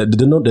going to.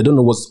 They don't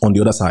know what's on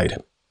the other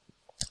side.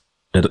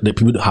 The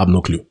people have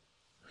no clue.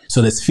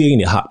 So there's fear in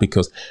your heart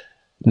because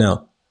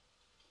now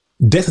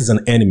death is an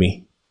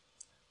enemy,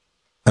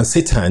 and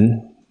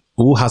Satan,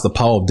 who has the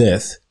power of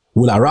death,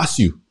 will harass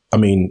you. I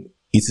mean,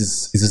 it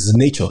is his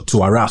nature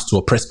to harass, to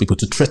oppress people,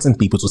 to threaten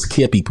people, to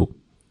scare people.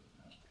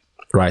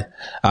 Right?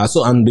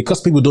 And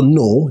because people don't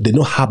know, they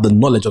don't have the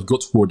knowledge of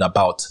God's word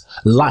about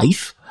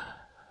life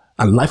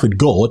and life with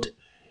God,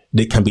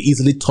 they can be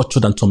easily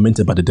tortured and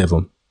tormented by the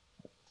devil.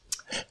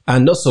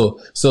 And also,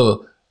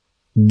 so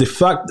the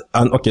fact,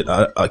 and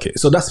okay,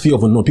 so that's fear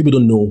of unknown. People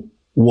don't know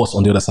what's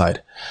on the other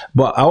side.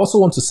 But I also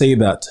want to say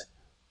that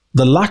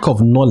the lack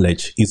of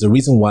knowledge is the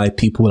reason why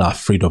people are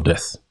afraid of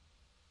death.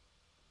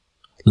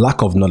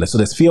 Lack of knowledge. So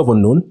there's fear of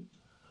unknown,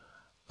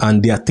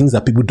 and there are things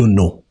that people don't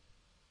know.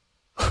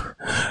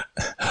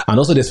 And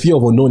also there's fear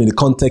of unknown in the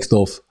context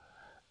of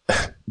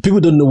people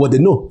don't know what they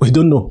know. We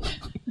don't know.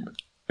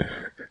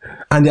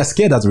 And they're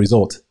scared as a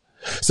result.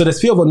 So there's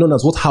fear of unknown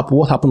as what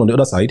happened on the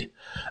other side.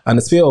 And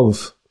there's fear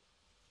of,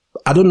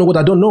 I don't know what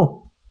I don't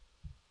know.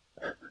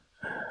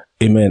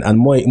 Amen. And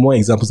more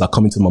examples are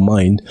coming to my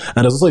mind.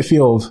 And there's also a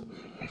fear of,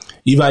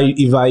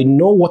 if I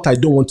know what I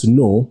don't want to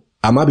know,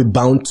 I might be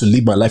bound to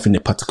live my life in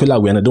a particular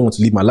way, and I don't want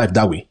to live my life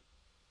that way.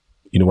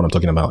 You know what I'm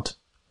talking about?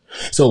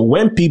 So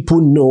when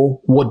people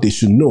know what they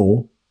should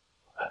know,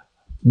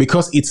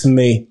 because it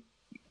may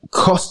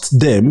cost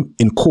them,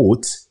 in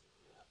quotes,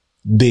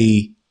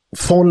 the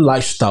fun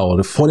lifestyle,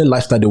 the funny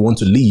lifestyle they want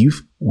to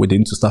live, where they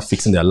need to start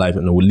fixing their life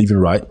and we're living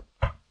right.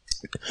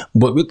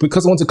 But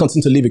because they want to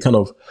continue to live a kind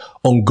of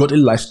ungodly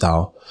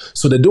lifestyle,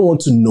 so they don't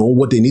want to know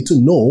what they need to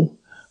know,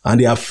 and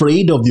they're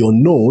afraid of the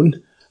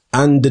unknown.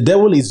 And the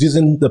devil is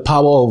using the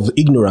power of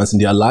ignorance in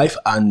their life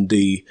and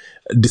the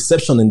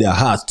deception in their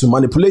hearts to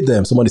manipulate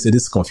them. Somebody said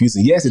this is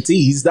confusing. Yes, it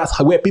is. That's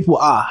where people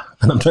are.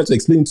 And I'm trying to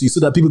explain to you so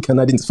that people can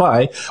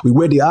identify with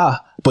where they are.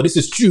 But this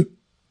is true.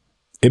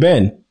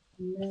 Amen.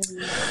 Amen.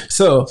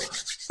 So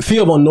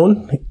fear of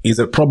unknown is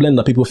a problem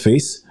that people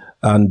face.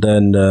 And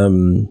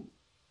then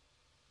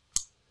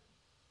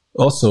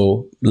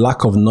also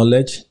lack of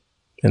knowledge.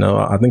 You know,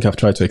 I think I've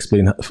tried to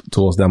explain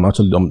towards them. I'm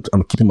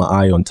keeping my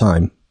eye on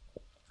time.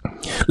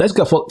 Let's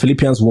go for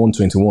Philippians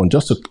 1:21,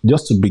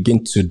 just to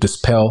begin to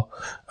dispel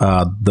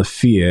the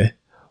fear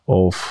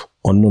of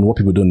unknown, what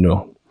people don't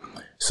know.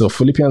 So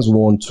Philippians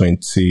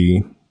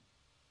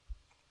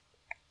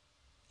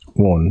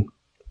 1:21.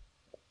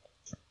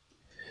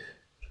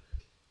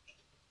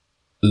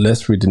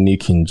 Let's read the New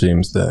King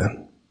James there.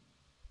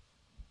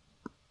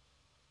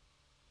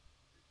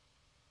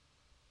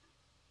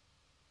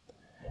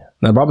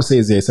 Now the Bible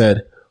says here, it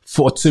said,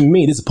 "For to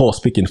me," this is Paul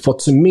speaking, "for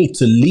to me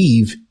to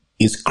live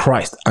is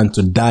Christ, and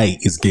to die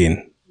is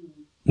gain."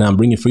 Now I'm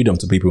bringing freedom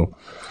to people.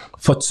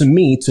 "For to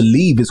me to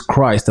live is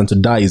Christ, and to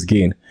die is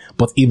gain.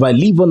 But if I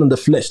live on in the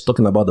flesh,"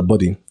 talking about the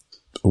body,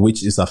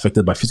 which is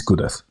affected by physical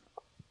death,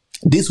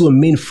 "this will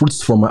mean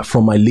fruits from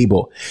my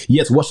labor.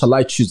 Yet what shall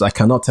I choose? I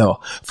cannot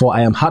tell. For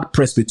I am hard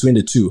pressed between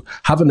the two,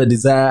 having a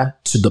desire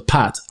to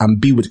depart and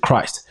be with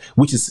Christ,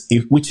 which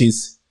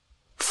is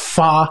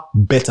far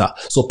better."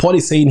 So Paul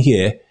is saying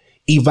here,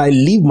 if I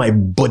leave my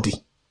body,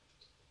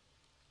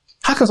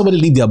 how can somebody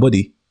leave their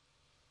body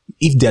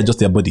if they are just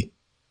their body?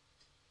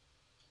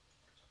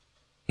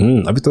 Have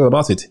you thought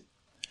about it?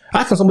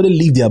 How can somebody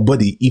leave their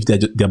body if they're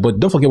their body?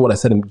 Don't forget what I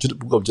said in the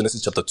book of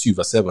Genesis chapter 2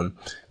 verse 7,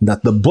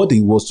 that the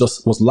body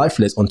was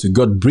lifeless until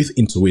God breathed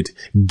into it,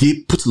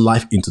 put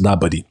life into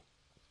that body.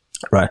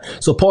 Right?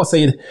 So Paul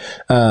said,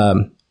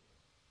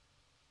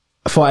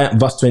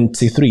 verse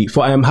 23,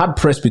 "For I am hard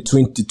pressed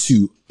between the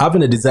two,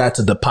 having a desire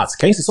to depart."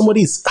 Can you see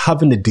somebody is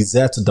having a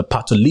desire to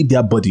depart, to leave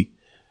their body,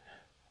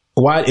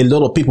 while a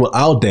lot of people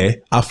out there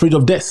are afraid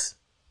of death?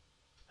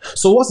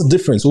 So what's the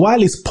difference?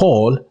 While is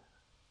Paul,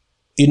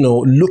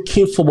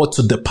 looking forward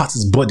to depart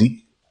his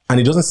body, and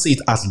he doesn't see it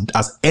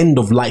as end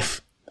of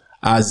life,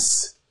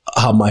 as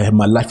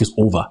my life is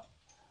over,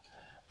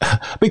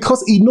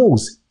 because he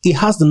knows, he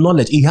has the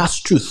knowledge, he has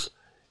truth.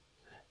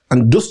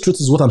 And those truths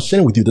is what I'm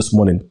sharing with you this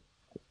morning.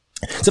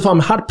 So if I'm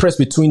hard pressed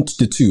between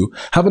the two,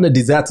 having a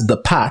desire to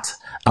depart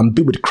and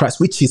be with Christ,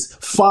 which is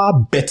far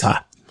better.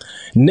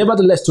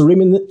 Nevertheless, to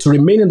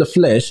remain in the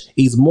flesh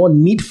is more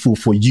needful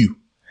for you.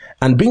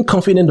 And being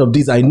confident of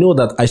this, I know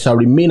that I shall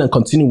remain and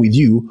continue with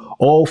you,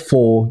 all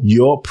for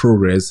your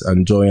progress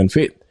and joy and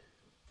faith.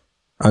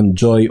 And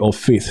joy of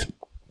faith.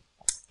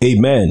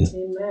 Amen.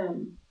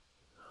 Amen.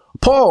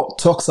 Paul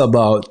talks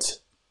about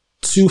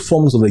two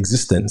forms of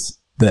existence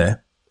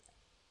there.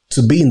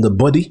 To be in the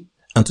body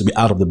and to be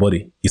out of the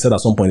body. He said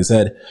at some point, he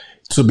said,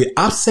 to be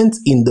absent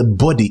in the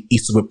body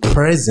is to be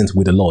present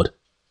with the Lord.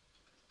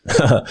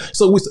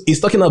 So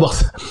he's talking about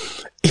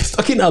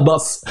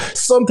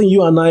something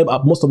you and I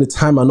most of the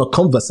time are not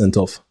conversant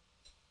of.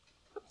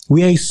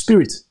 We are a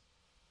spirit.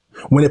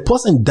 When a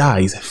person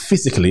dies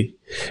physically,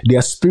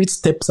 their spirit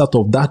steps out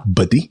of that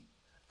body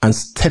and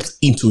steps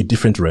into a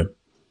different realm.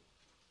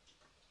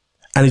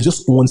 And it's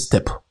just one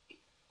step.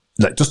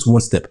 Like just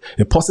one step.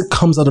 A person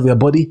comes out of your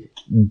body,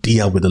 they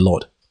are with the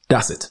Lord.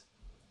 That's it.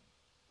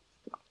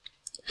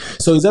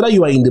 So it's either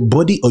you are in the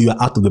body or you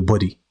are out of the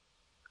body.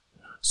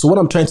 So what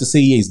I'm trying to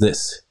say here is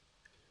this.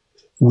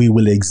 We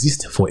will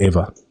exist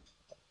forever.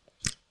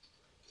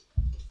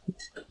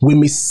 We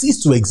may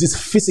cease to exist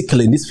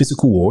physically in this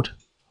physical world,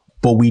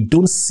 but we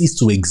don't cease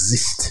to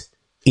exist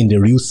in the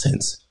real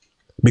sense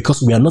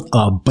because we are not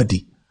our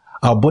body.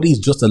 Our body is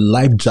just a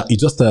life jacket,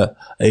 it's just a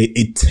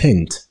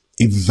tent,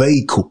 a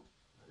vehicle.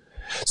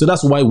 So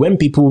that's why when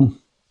people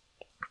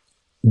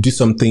do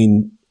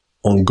something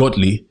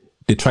ungodly,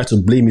 they try to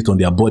blame it on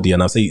their body.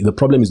 And I say, the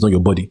problem is not your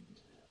body.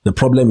 The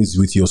problem is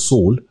with your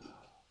soul,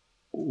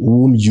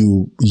 whom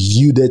you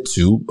yielded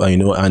to,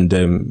 when I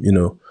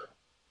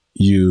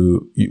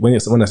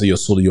say your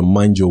soul, your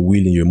mind, your will,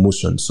 and your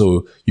emotion.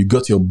 So you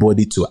got your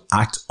body to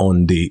act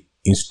on the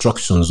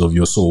instructions of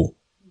your soul.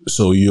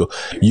 So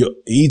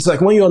it's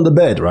like when you're on the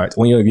bed, right?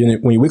 When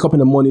you wake up in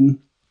the morning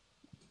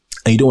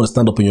and you don't want to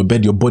stand up in your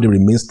bed, your body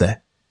remains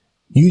there.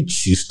 You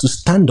choose to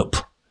stand up.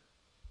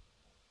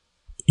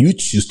 You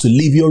choose to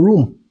leave your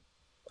room.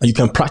 And you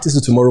can practice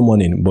it tomorrow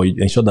morning, but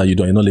ensure that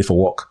you're not late for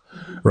work,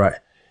 right?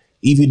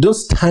 If you don't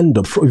stand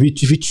up, if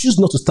you choose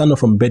not to stand up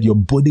from bed, your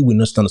body will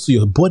not stand up. So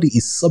your body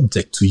is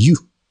subject to you.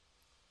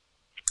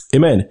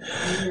 Amen.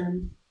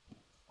 Amen.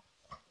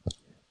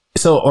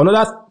 So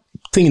another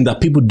thing that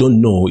people don't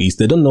know is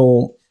they don't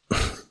know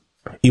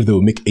if they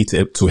will make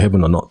it to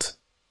heaven or not.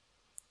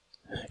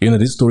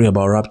 This story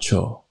about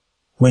rapture,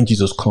 when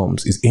Jesus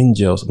comes, his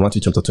angels,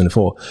 Matthew chapter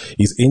 24,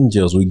 his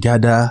angels will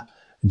gather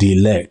the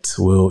elect,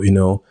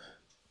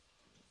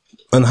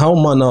 and how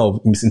manner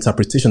of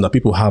misinterpretation that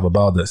people have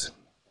about this.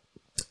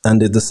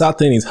 And the sad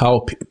thing is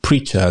how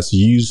preachers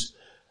use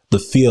the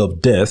fear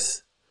of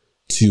death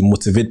to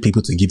motivate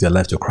people to give their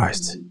life to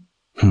Christ.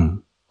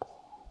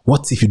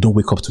 What if you don't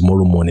wake up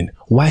tomorrow morning?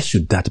 Why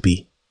should that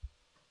be?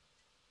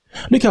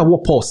 Look at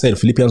what Paul said in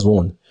Philippians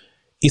 1.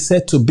 He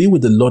said to be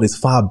with the Lord is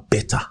far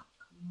better.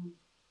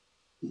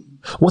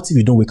 What if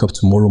you don't wake up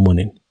tomorrow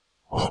morning?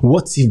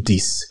 What if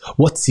this?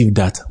 What if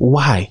that?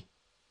 Why?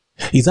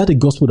 Is that the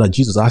gospel that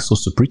Jesus asked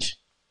us to preach?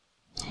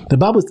 The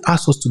Bible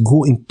asks us to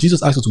go in,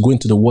 Jesus asks us to go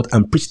into the world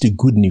and preach the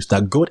good news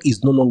that God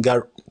is no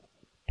longer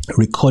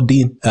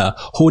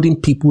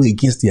holding people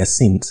against their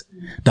sins,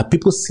 that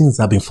people's sins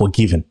have been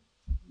forgiven.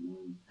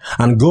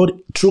 And God,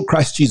 through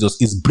Christ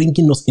Jesus, is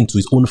bringing us into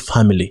his own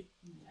family.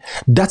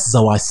 That's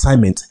our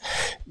assignment.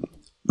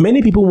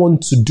 Many people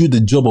want to do the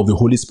job of the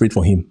Holy Spirit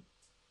for him.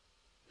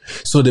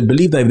 So they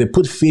believe that if they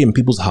put fear in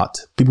people's heart,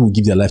 people will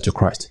give their life to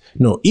Christ.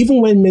 No, even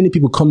when many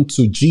people come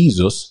to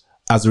Jesus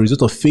as a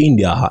result of fear in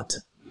their heart,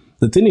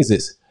 the thing is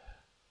this,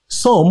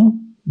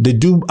 some, they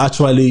do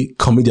actually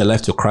commit their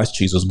life to Christ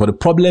Jesus, but the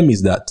problem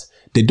is that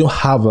they don't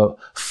have a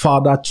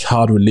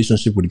father-child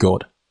relationship with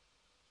God.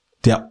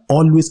 They are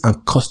always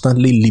and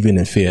constantly living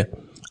in fear.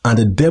 And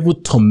the devil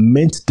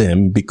torments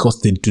them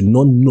because they do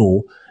not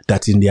know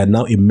that they are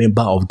now a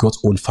member of God's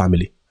own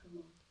family.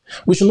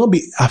 We should not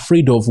be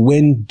afraid of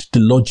when the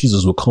Lord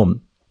Jesus will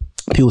come.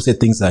 People say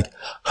things like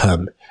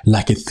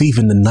a thief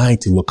in the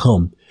night, he will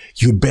come.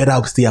 You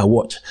better stay at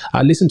watch.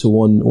 I listened to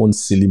one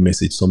silly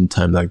message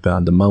sometime like that.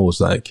 And the man was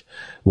like,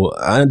 well,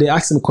 and they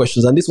asked him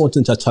questions. And this one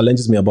thing that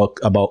challenges me about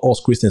us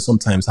Christians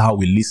sometimes, how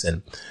we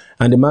listen.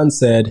 And the man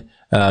said,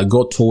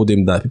 God told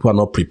him that people are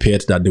not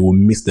prepared, that they will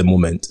miss the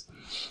moment.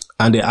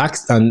 And they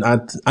asked, and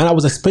I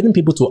was expecting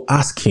people to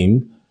ask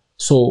him,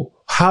 so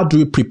how do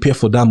we prepare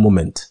for that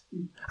moment?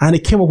 And he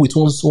came up with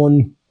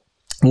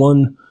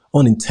one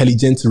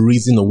unintelligent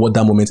reason of what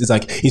that moment is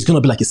like. It's going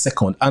to be like a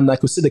second. And I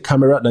could see the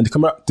camera, and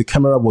the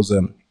camera was,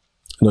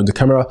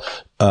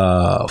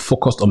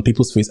 focused on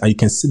people's face, and you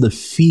can see the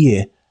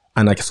fear.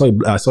 And I saw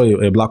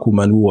a black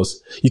woman who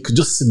was, you could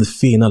just see the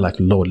fear, like,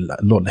 Lord,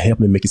 help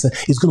me make it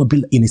sense. It's going to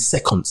be in a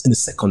second.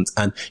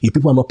 And if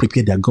people are not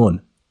prepared, they're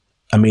gone.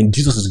 I mean,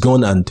 Jesus is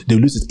gone and they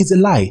lose it. It's a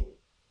lie.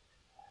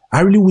 I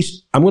really wish,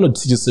 I'm going to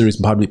teach a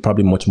series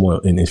probably much more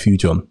in the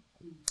future.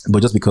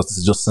 But just because this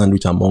is just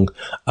sandwich among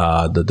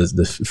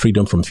the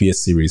Freedom from Fear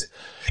series.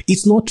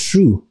 It's not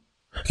true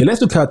Okay,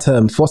 let's look at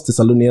 1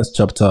 Thessalonians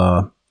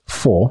chapter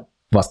 4,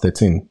 verse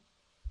 13.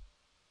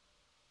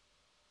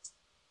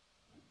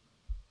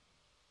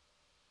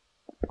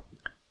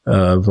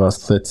 Verse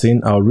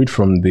 13, I'll read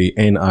from the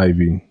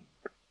NIV.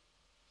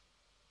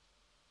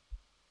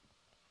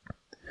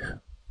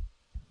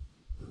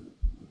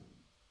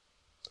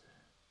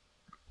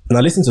 Now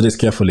listen to this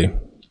carefully.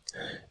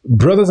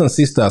 Brothers and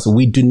sisters,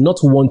 we do not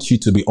want you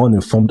to be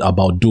uninformed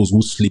about those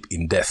who sleep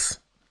in death.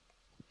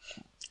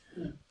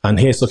 And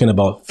here it's talking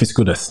about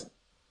physical death.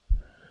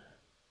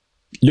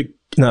 Look,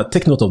 now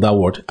take note of that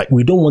word.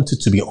 We don't want you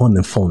to be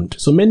uninformed.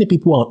 So many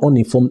people are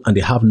uninformed and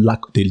they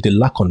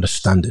lack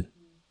understanding.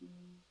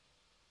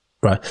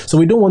 Right? So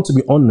we don't want to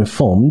be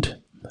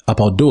uninformed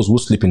about those who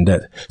sleep in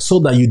death, so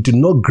that you do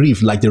not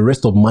grieve like the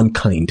rest of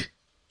mankind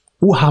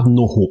who have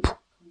no hope.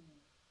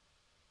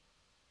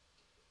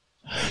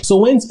 So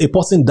when a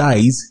person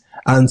dies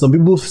and some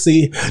people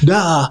say,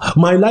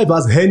 my life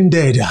has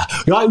ended.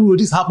 Why will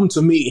this happen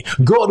to me?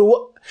 God,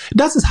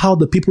 that is how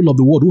the people of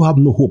the world who have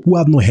no hope, who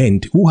have no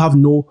end, who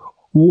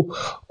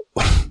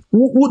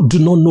do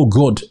not know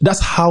God. That's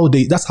how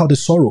they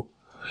sorrow.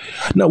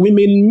 Now we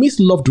may miss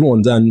loved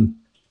ones, and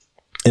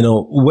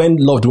when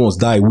loved ones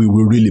die, we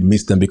will really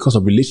miss them because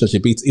of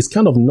relationship. It's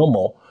kind of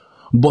normal,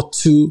 but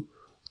to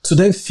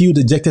then feel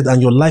dejected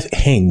and your life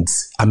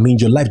ends. I mean,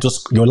 your life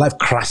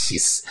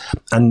crashes,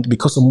 and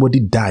because somebody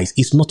dies,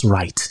 it's not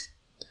right.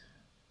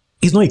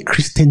 It's not a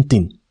Christian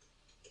thing.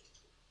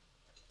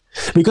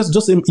 Because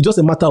it's just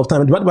a matter of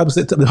time. The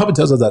Bible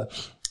tells us that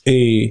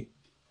a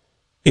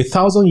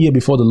 1,000 years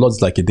before the Lord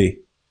is like a day.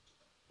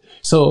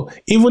 So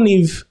even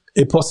if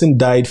a person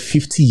died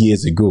 50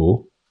 years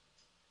ago,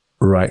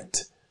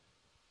 right?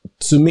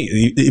 To me,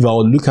 if I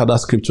would look at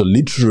that scripture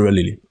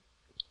literally,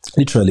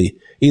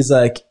 it's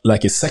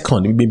like a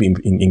second, maybe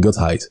in God's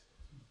eyes.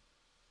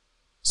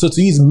 So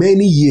to you is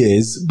many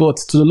years, but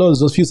to the Lord is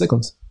just a few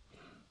seconds.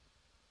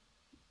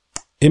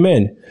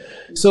 Amen.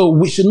 So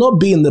we should not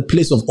be in the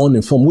place of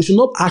uninformed. We should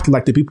not act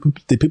like the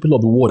people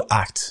of the world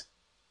act.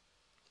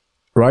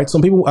 Right?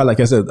 Some people are, like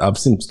I said, I've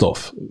seen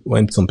stuff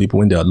when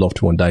their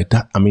loved one died.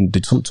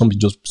 Some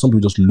people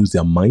just lose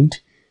their mind.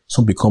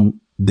 Some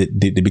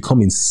they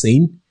become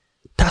insane.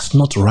 That's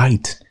not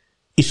right.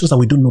 It shows that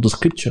we don't know the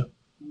scripture.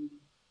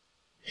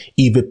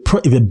 If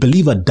a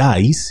believer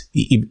dies,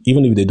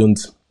 even if they don't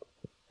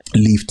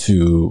live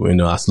to,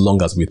 as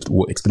long as we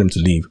expect them to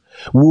live,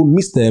 we'll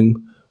miss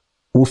them,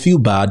 we'll feel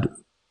bad,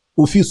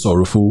 we'll feel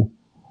sorrowful,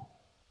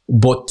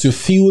 but to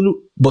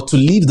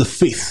leave the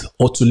faith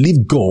or to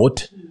leave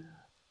God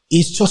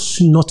is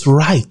just not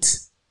right.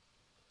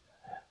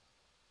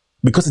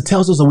 Because it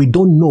tells us that we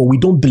don't know, we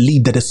don't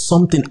believe that there's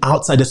something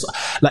outside.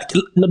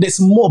 There's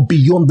more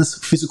beyond this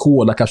physical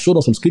world, like I've showed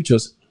us from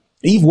scriptures.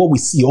 If what we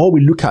see, all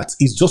we look at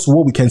is just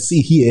what we can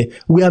see here,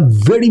 we are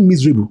very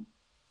miserable.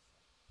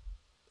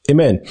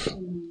 Amen.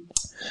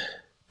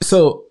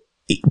 So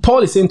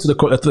Paul is saying to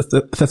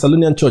the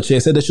Thessalonian church here, he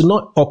said they should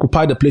not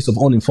occupy the place of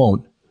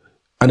uninformed,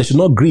 and they should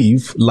not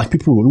grieve like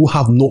people who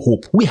have no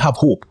hope. We have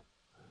hope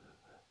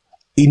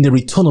in the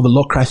return of the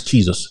Lord Christ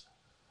Jesus.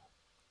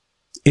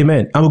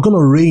 Amen. And we're going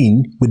to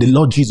reign with the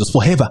Lord Jesus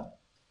forever.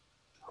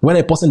 When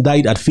a person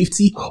died at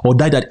 50 or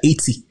died at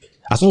 80,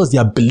 as long as they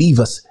are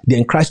believers, they're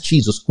in Christ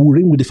Jesus, who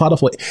reign with the Father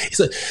forever.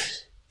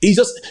 It's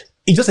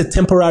just a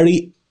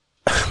temporary.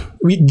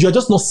 You're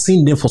just not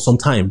seeing them for some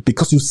time,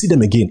 because you see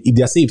them again if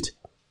they are saved.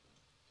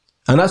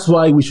 And that's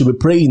why we should be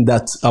praying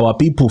that our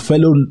people,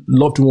 fellow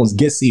loved ones,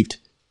 get saved.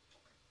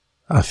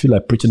 I feel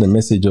like preaching a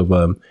message of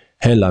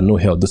hell and no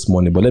hell this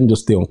morning, but let me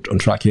just stay on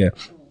track here.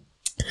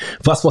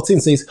 Verse 14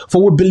 says,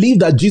 for we believe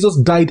that Jesus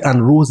died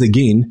and rose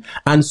again,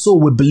 and so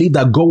we believe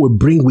that God will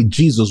bring with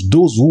Jesus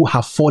those who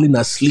have fallen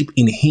asleep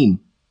in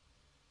him.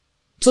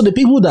 So the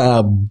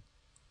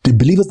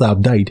believers that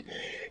have died,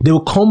 they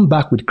will come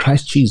back with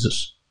Christ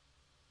Jesus,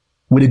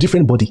 with a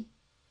different body,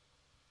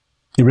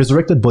 a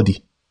resurrected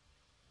body.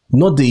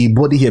 Not the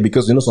body here,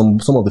 because some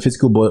of the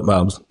physical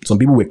body, some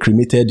people were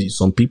cremated,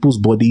 some people's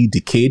body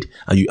decayed,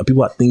 and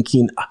people are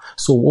thinking,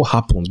 so what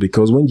happens?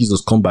 Because when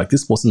Jesus come back,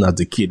 this person has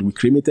decayed. We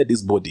cremated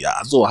this body.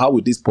 So how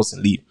will this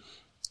person live?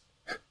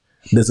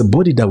 There's a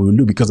body that will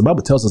look, because the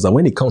Bible tells us that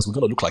when he comes, we're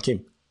going to look like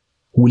him.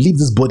 We'll leave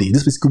this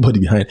physical body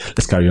behind.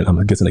 Let's carry on.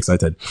 I'm getting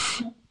excited.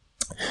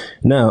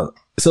 Now,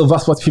 so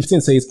verse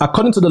 15 says,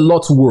 according to the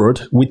Lord's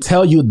word, we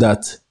tell you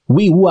that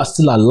we who are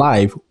still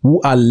alive,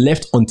 who are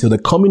left until the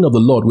coming of the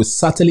Lord, will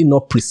certainly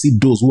not precede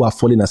those who are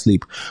fallen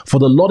asleep. For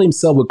the Lord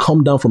himself will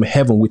come down from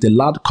heaven with a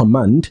loud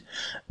command,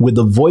 with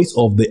the voice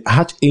of the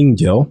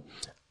archangel,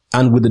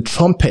 and with the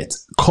trumpet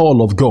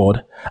call of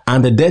God,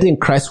 and the dead in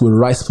Christ will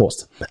rise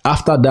first.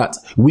 After that,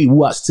 we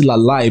who are still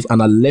alive and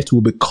are left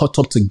will be caught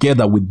up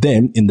together with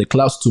them in the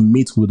clouds to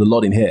meet with the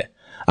Lord in air.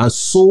 And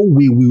so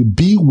we will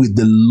be with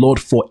the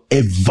Lord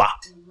forever.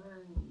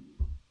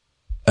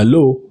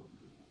 Hello?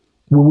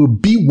 We will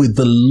be with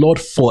the Lord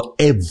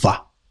forever.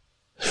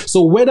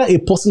 So whether a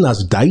person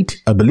has died,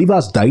 a believer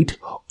has died,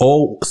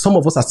 or some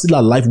of us are still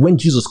alive, when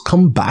Jesus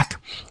come back,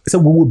 he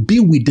said, we will be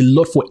with the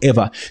Lord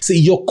forever. So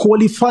your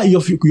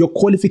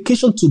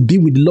qualification to be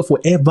with the Lord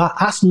forever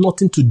has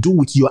nothing to do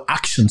with your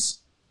actions.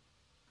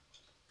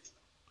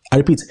 I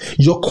repeat,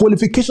 your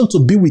qualification to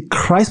be with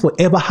Christ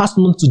forever has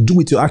nothing to do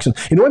with your action.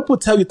 When people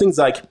tell you things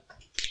like,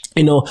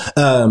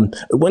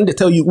 when they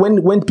tell you,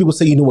 when people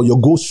say, what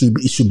your goal should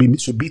be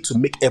to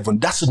make heaven,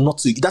 that's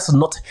not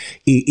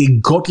a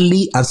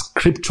godly and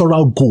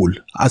scriptural goal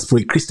as for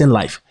a Christian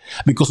life.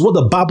 Because what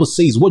the Bible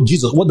says, what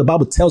the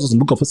Bible tells us in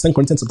the book of 2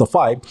 Corinthians chapter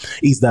 5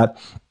 is that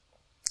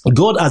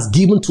God has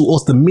given to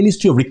us the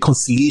ministry of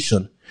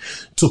reconciliation,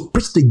 to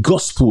preach the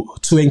gospel,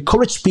 to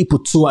encourage people,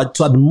 to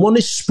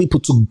admonish people,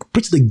 to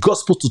preach the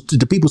gospel to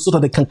the people so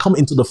that they can come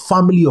into the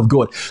family of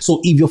God. So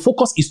if your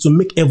focus is to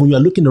make heaven, you are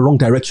looking in the wrong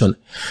direction.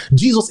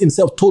 Jesus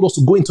himself told us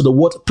to go into the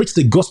world, preach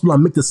the gospel,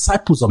 and make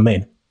disciples of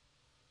men.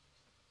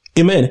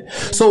 Amen.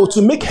 So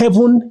to make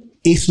heaven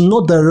is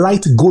not the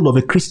right goal of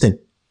a Christian.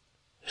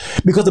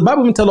 Because the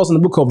Bible even tells us in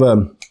the book of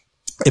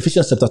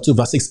Ephesians chapter 2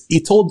 verse 6,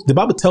 the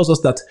Bible tells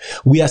us that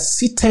we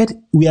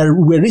are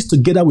raised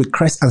together with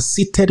Christ and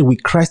seated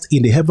with Christ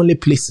in the heavenly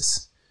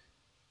places.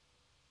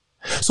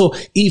 So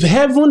if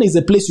heaven is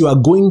a place you are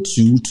going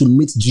to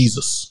meet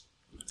Jesus,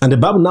 and the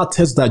Bible now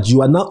tells that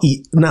you are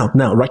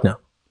right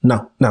now,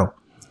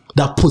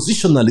 that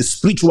positionally,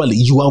 spiritually,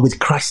 you are with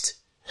Christ.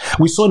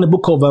 We saw in the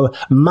book of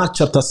Mark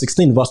chapter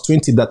 16 verse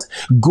 20 that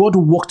God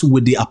walked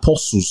with the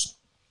apostles,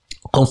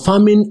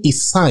 confirming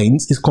his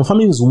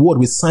word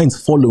with signs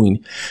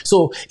following.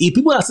 So if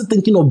people are still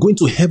thinking of going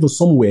to heaven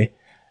somewhere,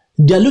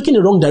 they are looking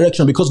in the wrong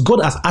direction, because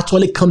God has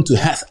actually come to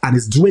earth and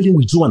is dwelling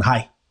with you and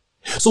I.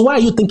 So why are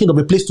you thinking of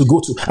a place to go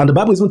to? And the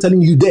Bible is even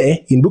telling you there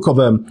in book of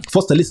 1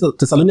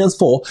 Thessalonians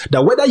 4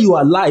 that whether you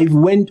are alive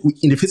when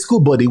in the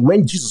physical body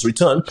when Jesus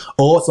returned,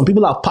 or some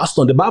people are passed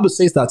on, the Bible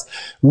says that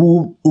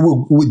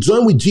we'll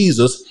join with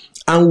Jesus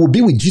and we'll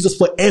be with Jesus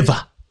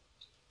forever.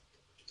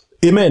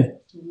 Amen.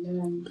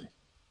 Amen.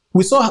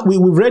 We've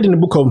read in the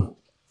book of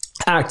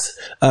Acts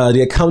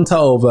the encounter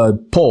of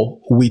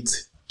Paul with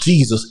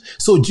Jesus.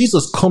 So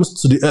Jesus comes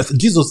to the earth.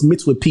 Jesus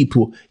meets with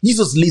people.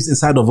 Jesus lives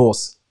inside of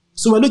us.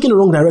 So we're looking in the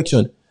wrong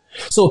direction.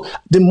 So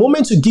the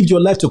moment you give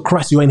your life to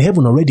Christ, you are in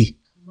heaven already.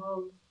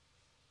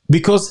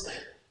 Because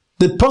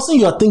the person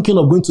you are thinking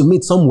of going to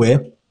meet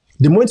somewhere,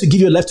 the moment you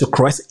give your life to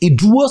Christ, it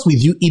dwells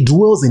with you. It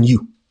dwells in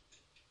you.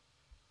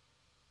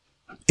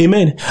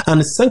 Amen.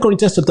 And in 2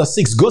 Corinthians chapter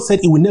 6, God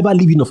said he will never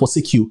leave you nor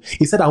forsake you.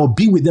 He said, I will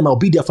be with them. I'll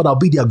be their father. I'll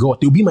be their God.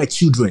 They'll be my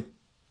children.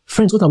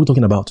 Friends, what are we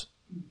talking about?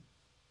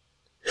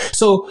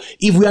 So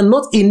if we are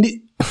not in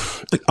the...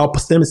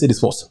 let me say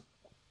this first.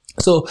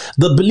 So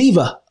the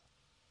believer,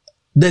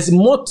 there's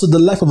more to the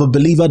life of a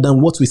believer than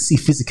what we see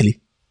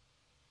physically.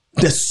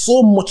 There's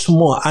so much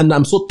more. And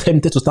I'm so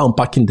tempted to start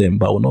unpacking them,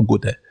 but I will not go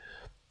there.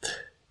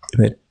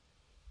 Amen.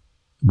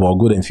 But I'll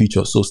go there in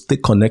future. So stay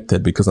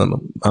connected, because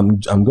I'm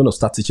going to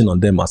start teaching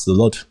on them as the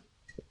Lord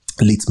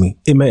leads me.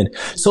 Amen.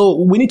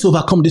 So we need to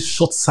overcome this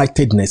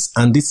short-sightedness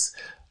and this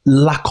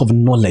lack of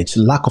knowledge,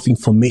 lack of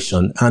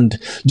information, and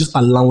just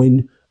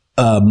allowing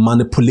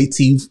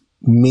manipulative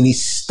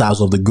ministers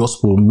of the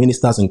gospel,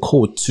 ministers in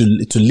court, to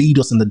lead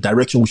us in the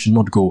direction we should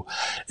not go.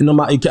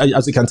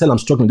 As you can tell, I'm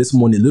struggling this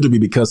morning a little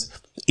bit because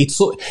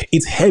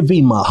it's heavy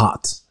in my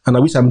heart. And I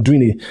wish I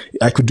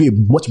could do a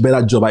much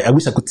better job. I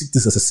wish I could teach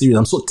this as a series.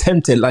 I'm so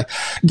tempted. Like,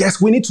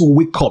 guys, we need to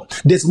wake up.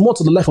 There's more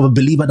to the life of a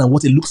believer than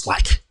what it looks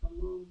like.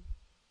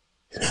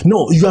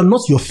 No, you are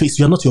not your face.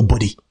 You are not your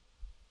body.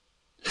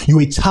 You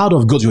are a child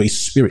of God. You are a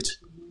spirit.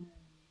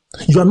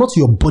 You are not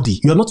your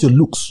body. You are not your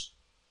looks.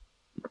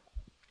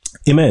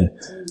 Amen.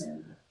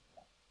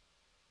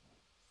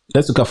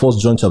 Let's look at 1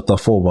 John chapter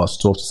 4, verse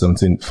 12 to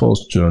 17. 1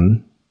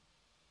 John.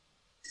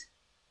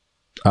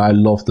 I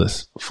love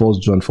this. 1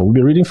 John 4. We'll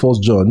be reading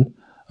 1 John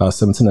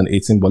 17 and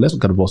 18, but let's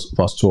look at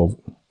verse 12.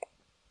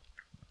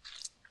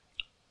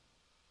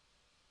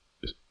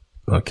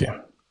 Okay.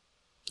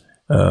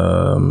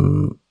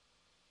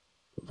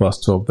 Verse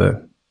 12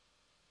 there.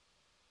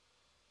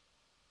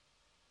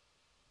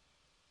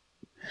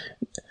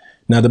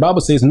 Now the Bible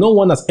says, no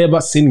one has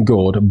ever seen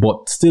God,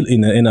 but still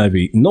in the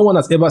NIV, no one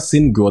has ever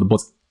seen God,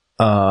 but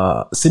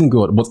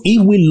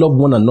if we love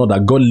one another,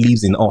 God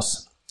lives in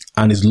us,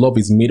 and his love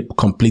is made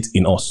complete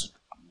in us.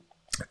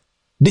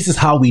 This is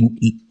how we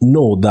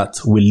know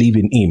that we live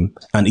in him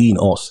and he in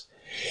us.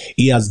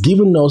 He has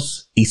given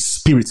us his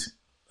spirit.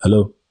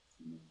 Hello.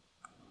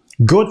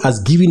 God has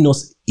given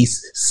us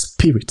his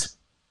spirit.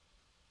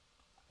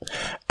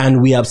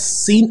 And we have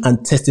seen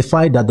and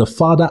testified that the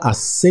Father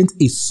has sent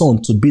his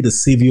Son to be the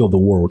Savior of the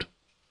world.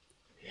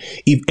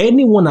 If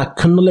anyone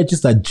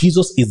acknowledges that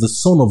Jesus is the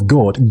Son of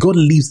God, God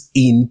lives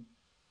in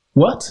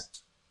what?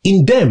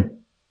 In them.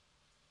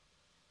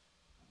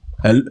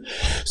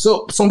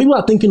 So some people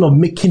are thinking of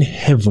making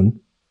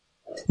heaven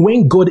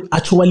when God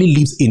actually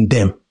lives in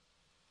them.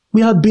 We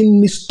have been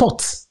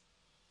mistaught.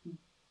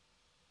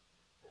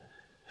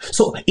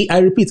 So I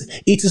repeat,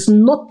 it is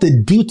not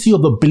the duty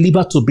of a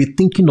believer to be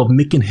thinking of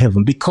making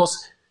heaven,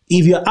 because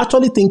if you're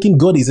actually thinking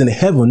God is in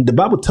heaven, the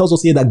Bible tells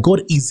us here that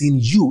God is in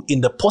you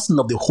in the person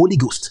of the Holy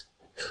Ghost.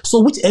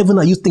 So which heaven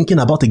are you thinking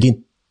about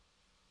again?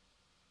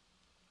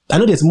 I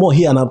know there's more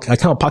here, and I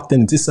can't pack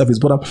them in this service,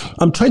 but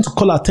I'm trying to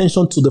call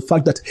attention to the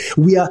fact that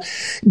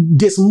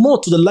there's more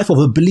to the life of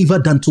a believer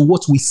than to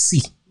what we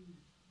see.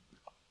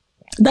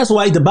 That's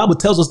why the Bible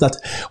tells us that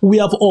we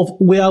have of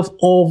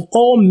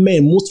all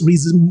men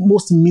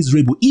most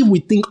miserable. If we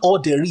think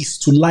all there is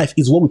to life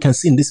is what we can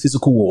see in this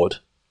physical world.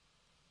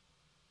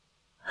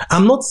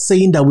 I'm not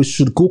saying that we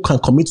should go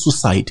and commit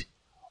suicide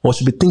or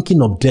should be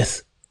thinking of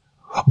death.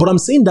 But I'm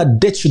saying that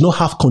death should not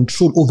have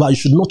control over you,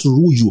 should not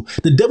rule you.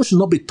 The devil should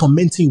not be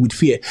tormenting you with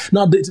fear.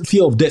 Now, the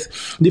fear of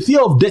death. The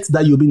fear of death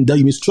that you've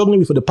been struggling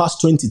with for the past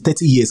 20,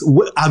 30 years.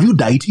 Have you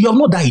died? You have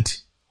not died.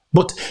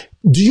 But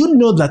do you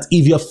know that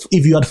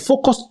if you had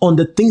focused on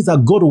the things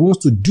that God wants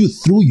to do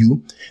through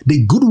you,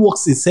 the good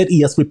works He said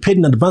He has prepared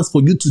in advance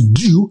for you to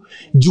do,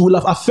 you will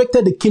have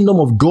affected the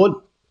kingdom of God,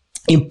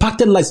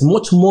 impacted lives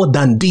much more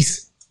than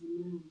this.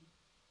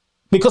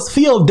 Because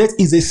fear of death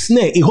is a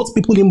snare. It holds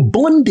people in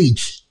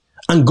bondage.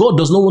 And God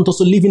does not want us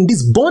to live in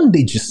these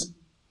bondages.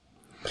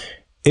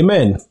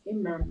 Amen.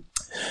 Amen.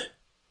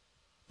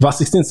 Verse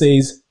 16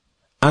 says,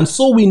 and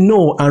so we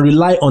know and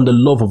rely on the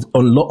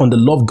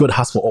love God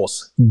has for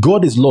us.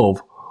 God is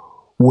love.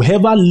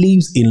 Whoever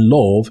lives in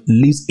love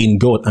lives in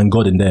God and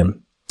God in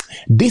them.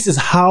 This is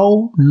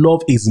how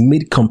love is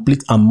made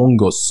complete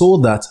among us, so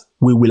that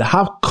we will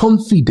have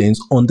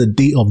confidence on the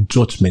day of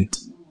judgment.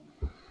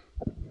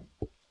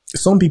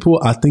 Some people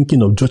are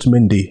thinking of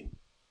Judgment Day,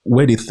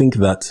 where they think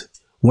that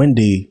when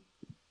they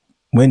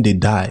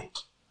die,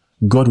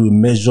 God will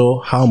measure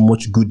how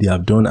much good they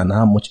have done and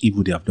how much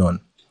evil they have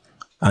done.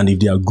 And if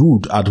they are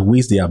good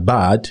outweighs they are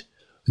bad,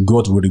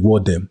 God will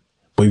reward them.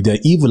 But if they are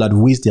evil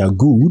outweighs they are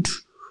good,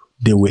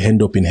 they will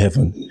end up in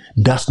heaven.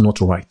 That's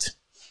not right.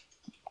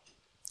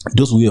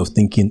 This way of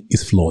thinking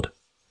is flawed.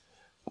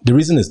 The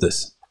reason is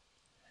this.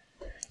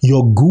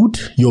 Your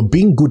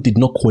being good did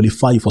not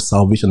qualify you for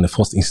salvation in the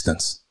first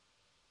instance.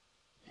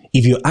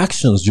 If your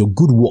actions, your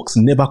good works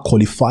never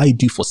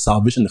qualified you for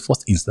salvation in the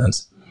first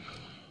instance,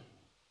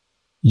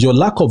 your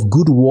lack of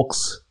good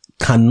works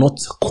cannot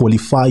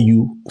qualify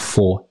you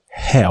for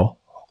hell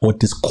or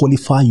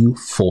disqualify you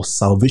for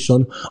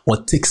salvation or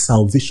take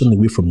salvation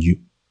away from you.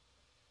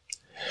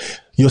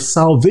 Your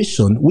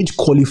salvation, which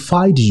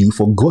qualified you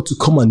for God to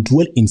come and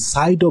dwell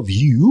inside of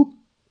you,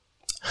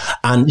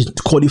 and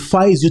it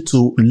qualifies you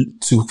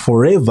to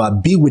forever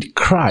be with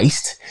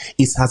Christ,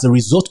 is as a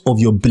result of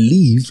your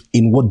belief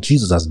in what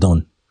Jesus has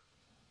done.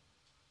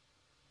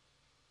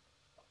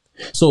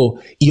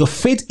 So your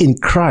faith in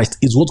Christ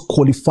is what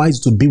qualifies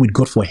you to be with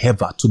God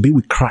forever, to be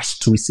with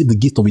Christ, to receive the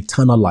gift of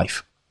eternal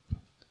life.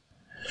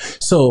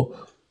 So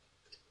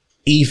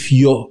if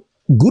your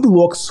good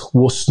works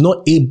was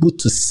not able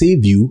to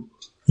save you,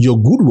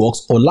 your good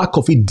works or lack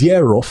of it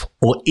thereof,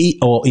 or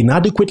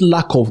inadequate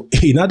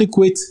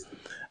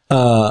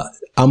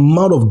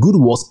amount of good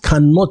works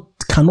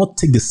cannot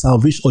take the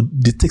salvation or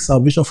take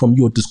salvation from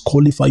you or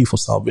disqualify you for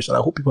salvation. I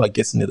hope people are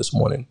getting it this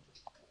morning.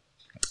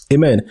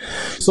 Amen.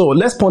 So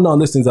let's ponder on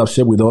these things I've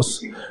shared with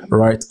us,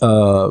 right?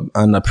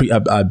 And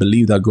I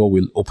believe that God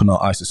will open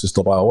our eyes to see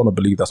stuff. I want to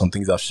believe that some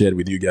things I've shared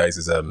with you guys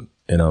is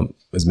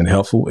has been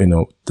helpful.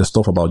 The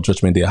stuff about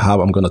judgment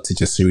I'm going to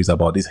teach a series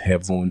about this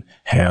heaven,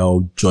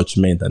 hell,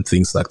 judgment, and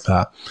things like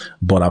that.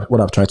 But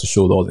what I've tried to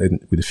show those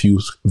with a few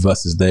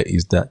verses there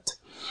is that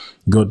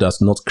God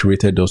has not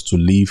created us to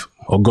live,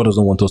 or God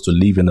doesn't want us to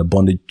live in a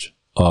bondage,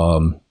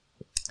 to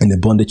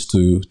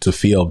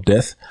fear of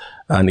death.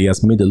 And He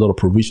has made a lot of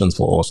provisions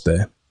for us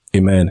there.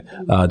 Amen.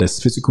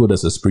 There's physical,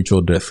 there's a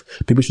spiritual death.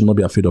 People should not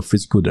be afraid of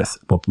physical death,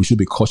 but we should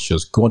be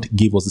cautious. God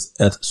gave us this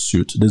earth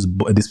suit,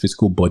 this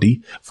physical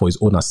body, for His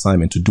own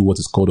assignment to do what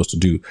He's called us to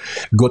do.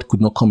 God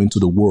could not come into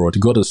the world.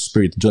 God is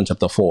spirit. John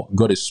chapter 4.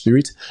 God is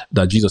spirit,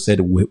 that Jesus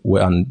said,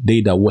 and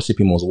they that worship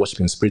Him must worship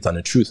in spirit and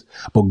in truth.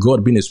 But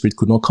God, being a spirit,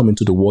 could not come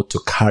into the world to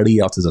carry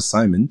out His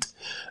assignment,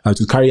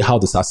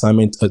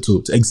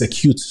 to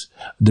execute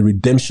the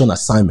redemption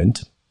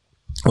assignment,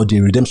 or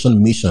the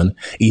redemption mission.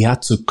 He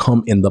had to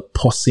come in the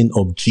person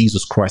of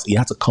Jesus Christ. He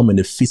had to come in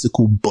a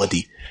physical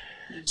body.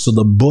 So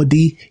the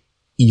body,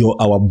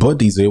 our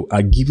bodies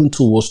are given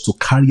to us to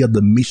carry out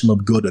the mission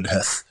of God on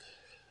earth.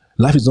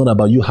 Life is not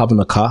about you having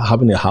a car,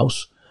 having a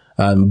house,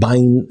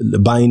 buying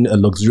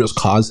luxurious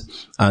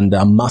cars and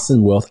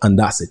amassing wealth, and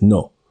that's it.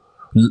 No.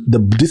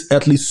 This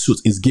earthly suit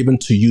is given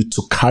to you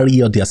to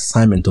carry out the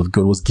assignment of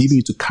God. It was given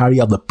you to carry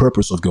out the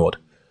purpose of God.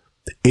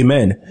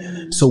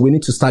 Amen. So we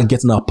need to start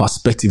getting our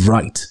perspective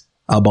right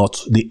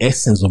about the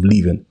essence of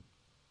living.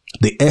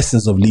 The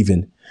essence of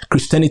living.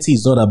 Christianity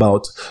is not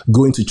about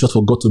going to church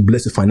for God to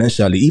bless you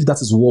financially. If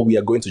that is what we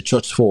are going to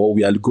church for,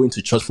 we are going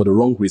to church for the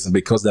wrong reason,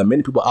 because there are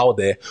many people out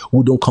there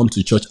who don't come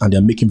to church and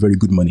they're making very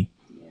good money.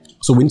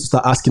 So we need to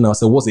start asking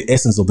ourselves, what's the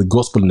essence of the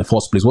gospel in the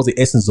first place? What's the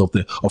essence of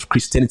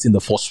Christianity in the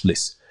first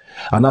place?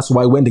 And that's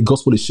why when the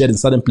gospel is shared in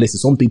certain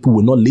places, some people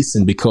will not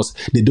listen, because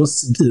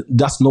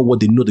that's not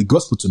what they know the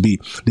gospel to be.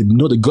 They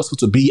know the gospel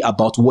to be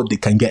about what they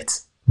can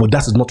get. But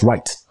that is not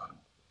right.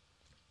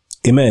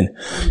 Amen.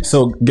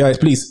 So, guys,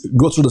 please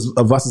go through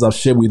the verses I've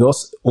shared with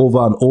us over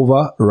and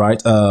over,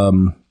 right?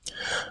 1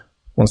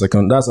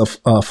 second. That's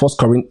First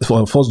John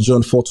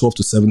 4:12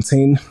 to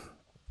 17.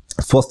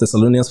 1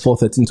 Thessalonians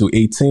 4:13 to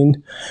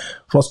 18.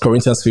 1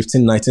 Corinthians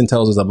 15:19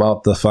 tells us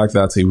about the fact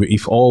that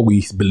if all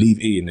we believe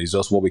in is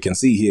just what we can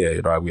see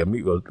here, right?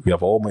 We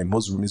have all been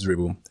most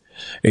miserable.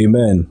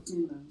 Amen.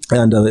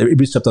 And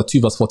Hebrews chapter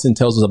 2 verse 14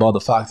 tells us about the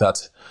fact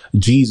that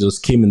Jesus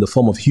came in the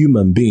form of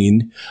human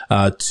being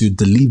to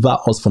deliver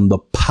us from the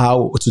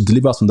power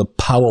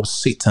of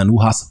Satan, who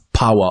has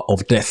power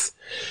of death.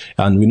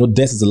 And we know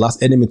death is the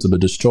last enemy to be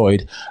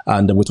destroyed.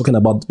 And we're talking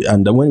about,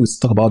 and when we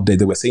talk about death,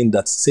 they were saying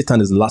that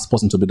Satan is the last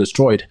person to be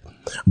destroyed.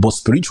 But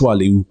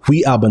spiritually,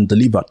 we have been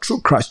delivered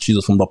through Christ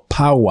Jesus from the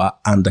power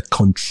and the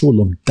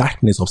control of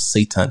darkness of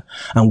Satan.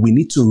 And we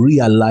need to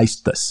realize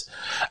this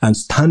and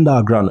stand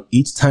our ground.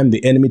 Each time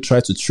the enemy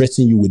tries to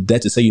threaten you with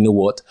death, to say, you know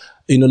what,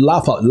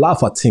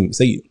 laugh at him.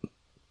 Say,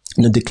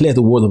 declare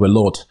the word of the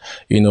Lord.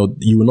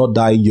 You will not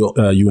die. You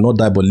will not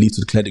die, but live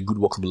to declare the good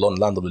work of the Lord in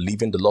the land of the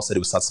living. The Lord said He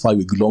will satisfy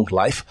with long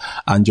life,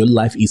 and your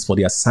life is for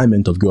the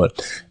assignment of God.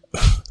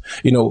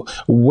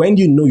 When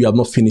you have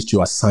not finished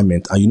your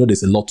assignment and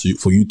there's a lot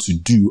for you to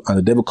do, and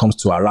the devil comes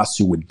to harass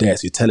you with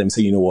death, you tell him,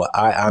 say, you know what,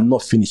 I'm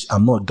not finished.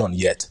 I'm not done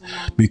yet,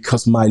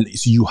 because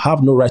you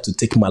have no right to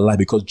take my life,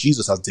 because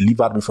Jesus has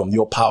delivered me from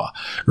your power,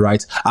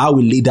 right? I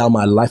will lay down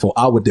my life, or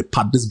I will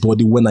depart this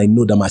body when I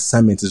know that my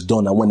assignment is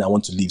done and when I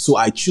want to leave. So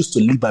I choose to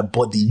leave my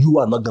body. You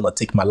are not going to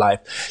take my life,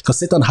 because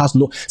Satan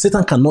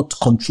cannot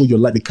control your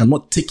life. It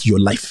cannot take your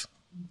life,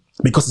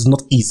 because it's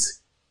not his.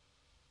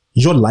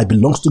 Your life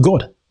belongs to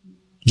God.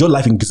 Your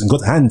life is in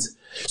God's hands.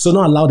 So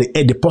don't allow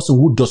the person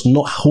who does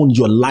not own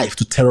your life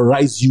to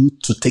terrorize you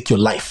to take your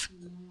life.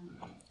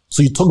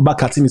 So you talk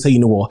back at him and say, you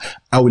know what,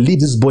 I will leave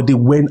this body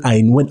when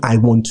I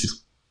want to.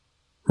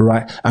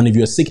 Right? And if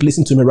you're sick,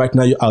 listen to me right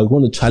now. I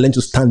want to challenge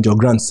you to stand your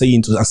ground,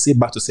 and say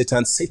back to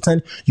Satan,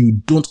 Satan, you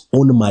don't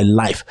own my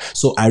life.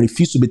 So I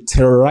refuse to be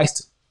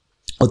terrorized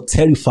or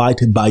terrified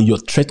by your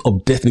threat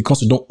of death,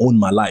 because you don't own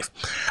my life.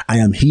 I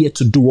am here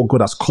to do what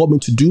God has called me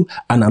to do,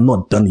 and I'm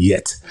not done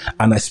yet.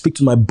 And I speak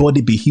to my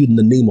body, be healed in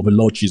the name of the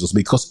Lord Jesus,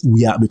 because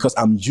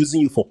I'm using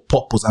you for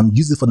purpose. I'm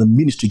using it for the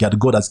ministry that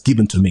God has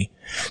given to me.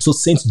 So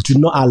saints, do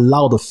not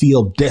allow the fear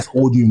of death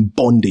hold you in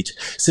bondage.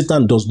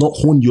 Satan does not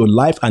own your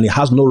life, and he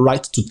has no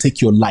right to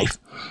take your life.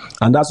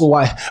 And that's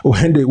why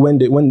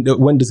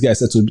when this guy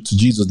said to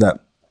Jesus that,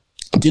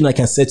 I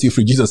can set you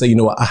free, Jesus said, you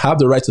know what, I have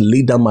the right to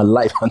lay down my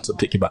life and to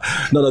take it back.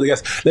 No,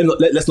 guys,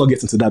 let's not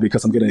get into that,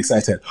 because I'm getting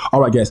excited. All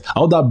right, guys, I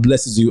hope that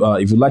blesses you.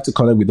 If you'd like to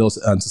connect with us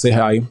and to say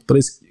hi,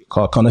 please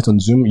connect on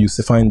Zoom. You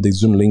find the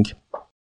Zoom link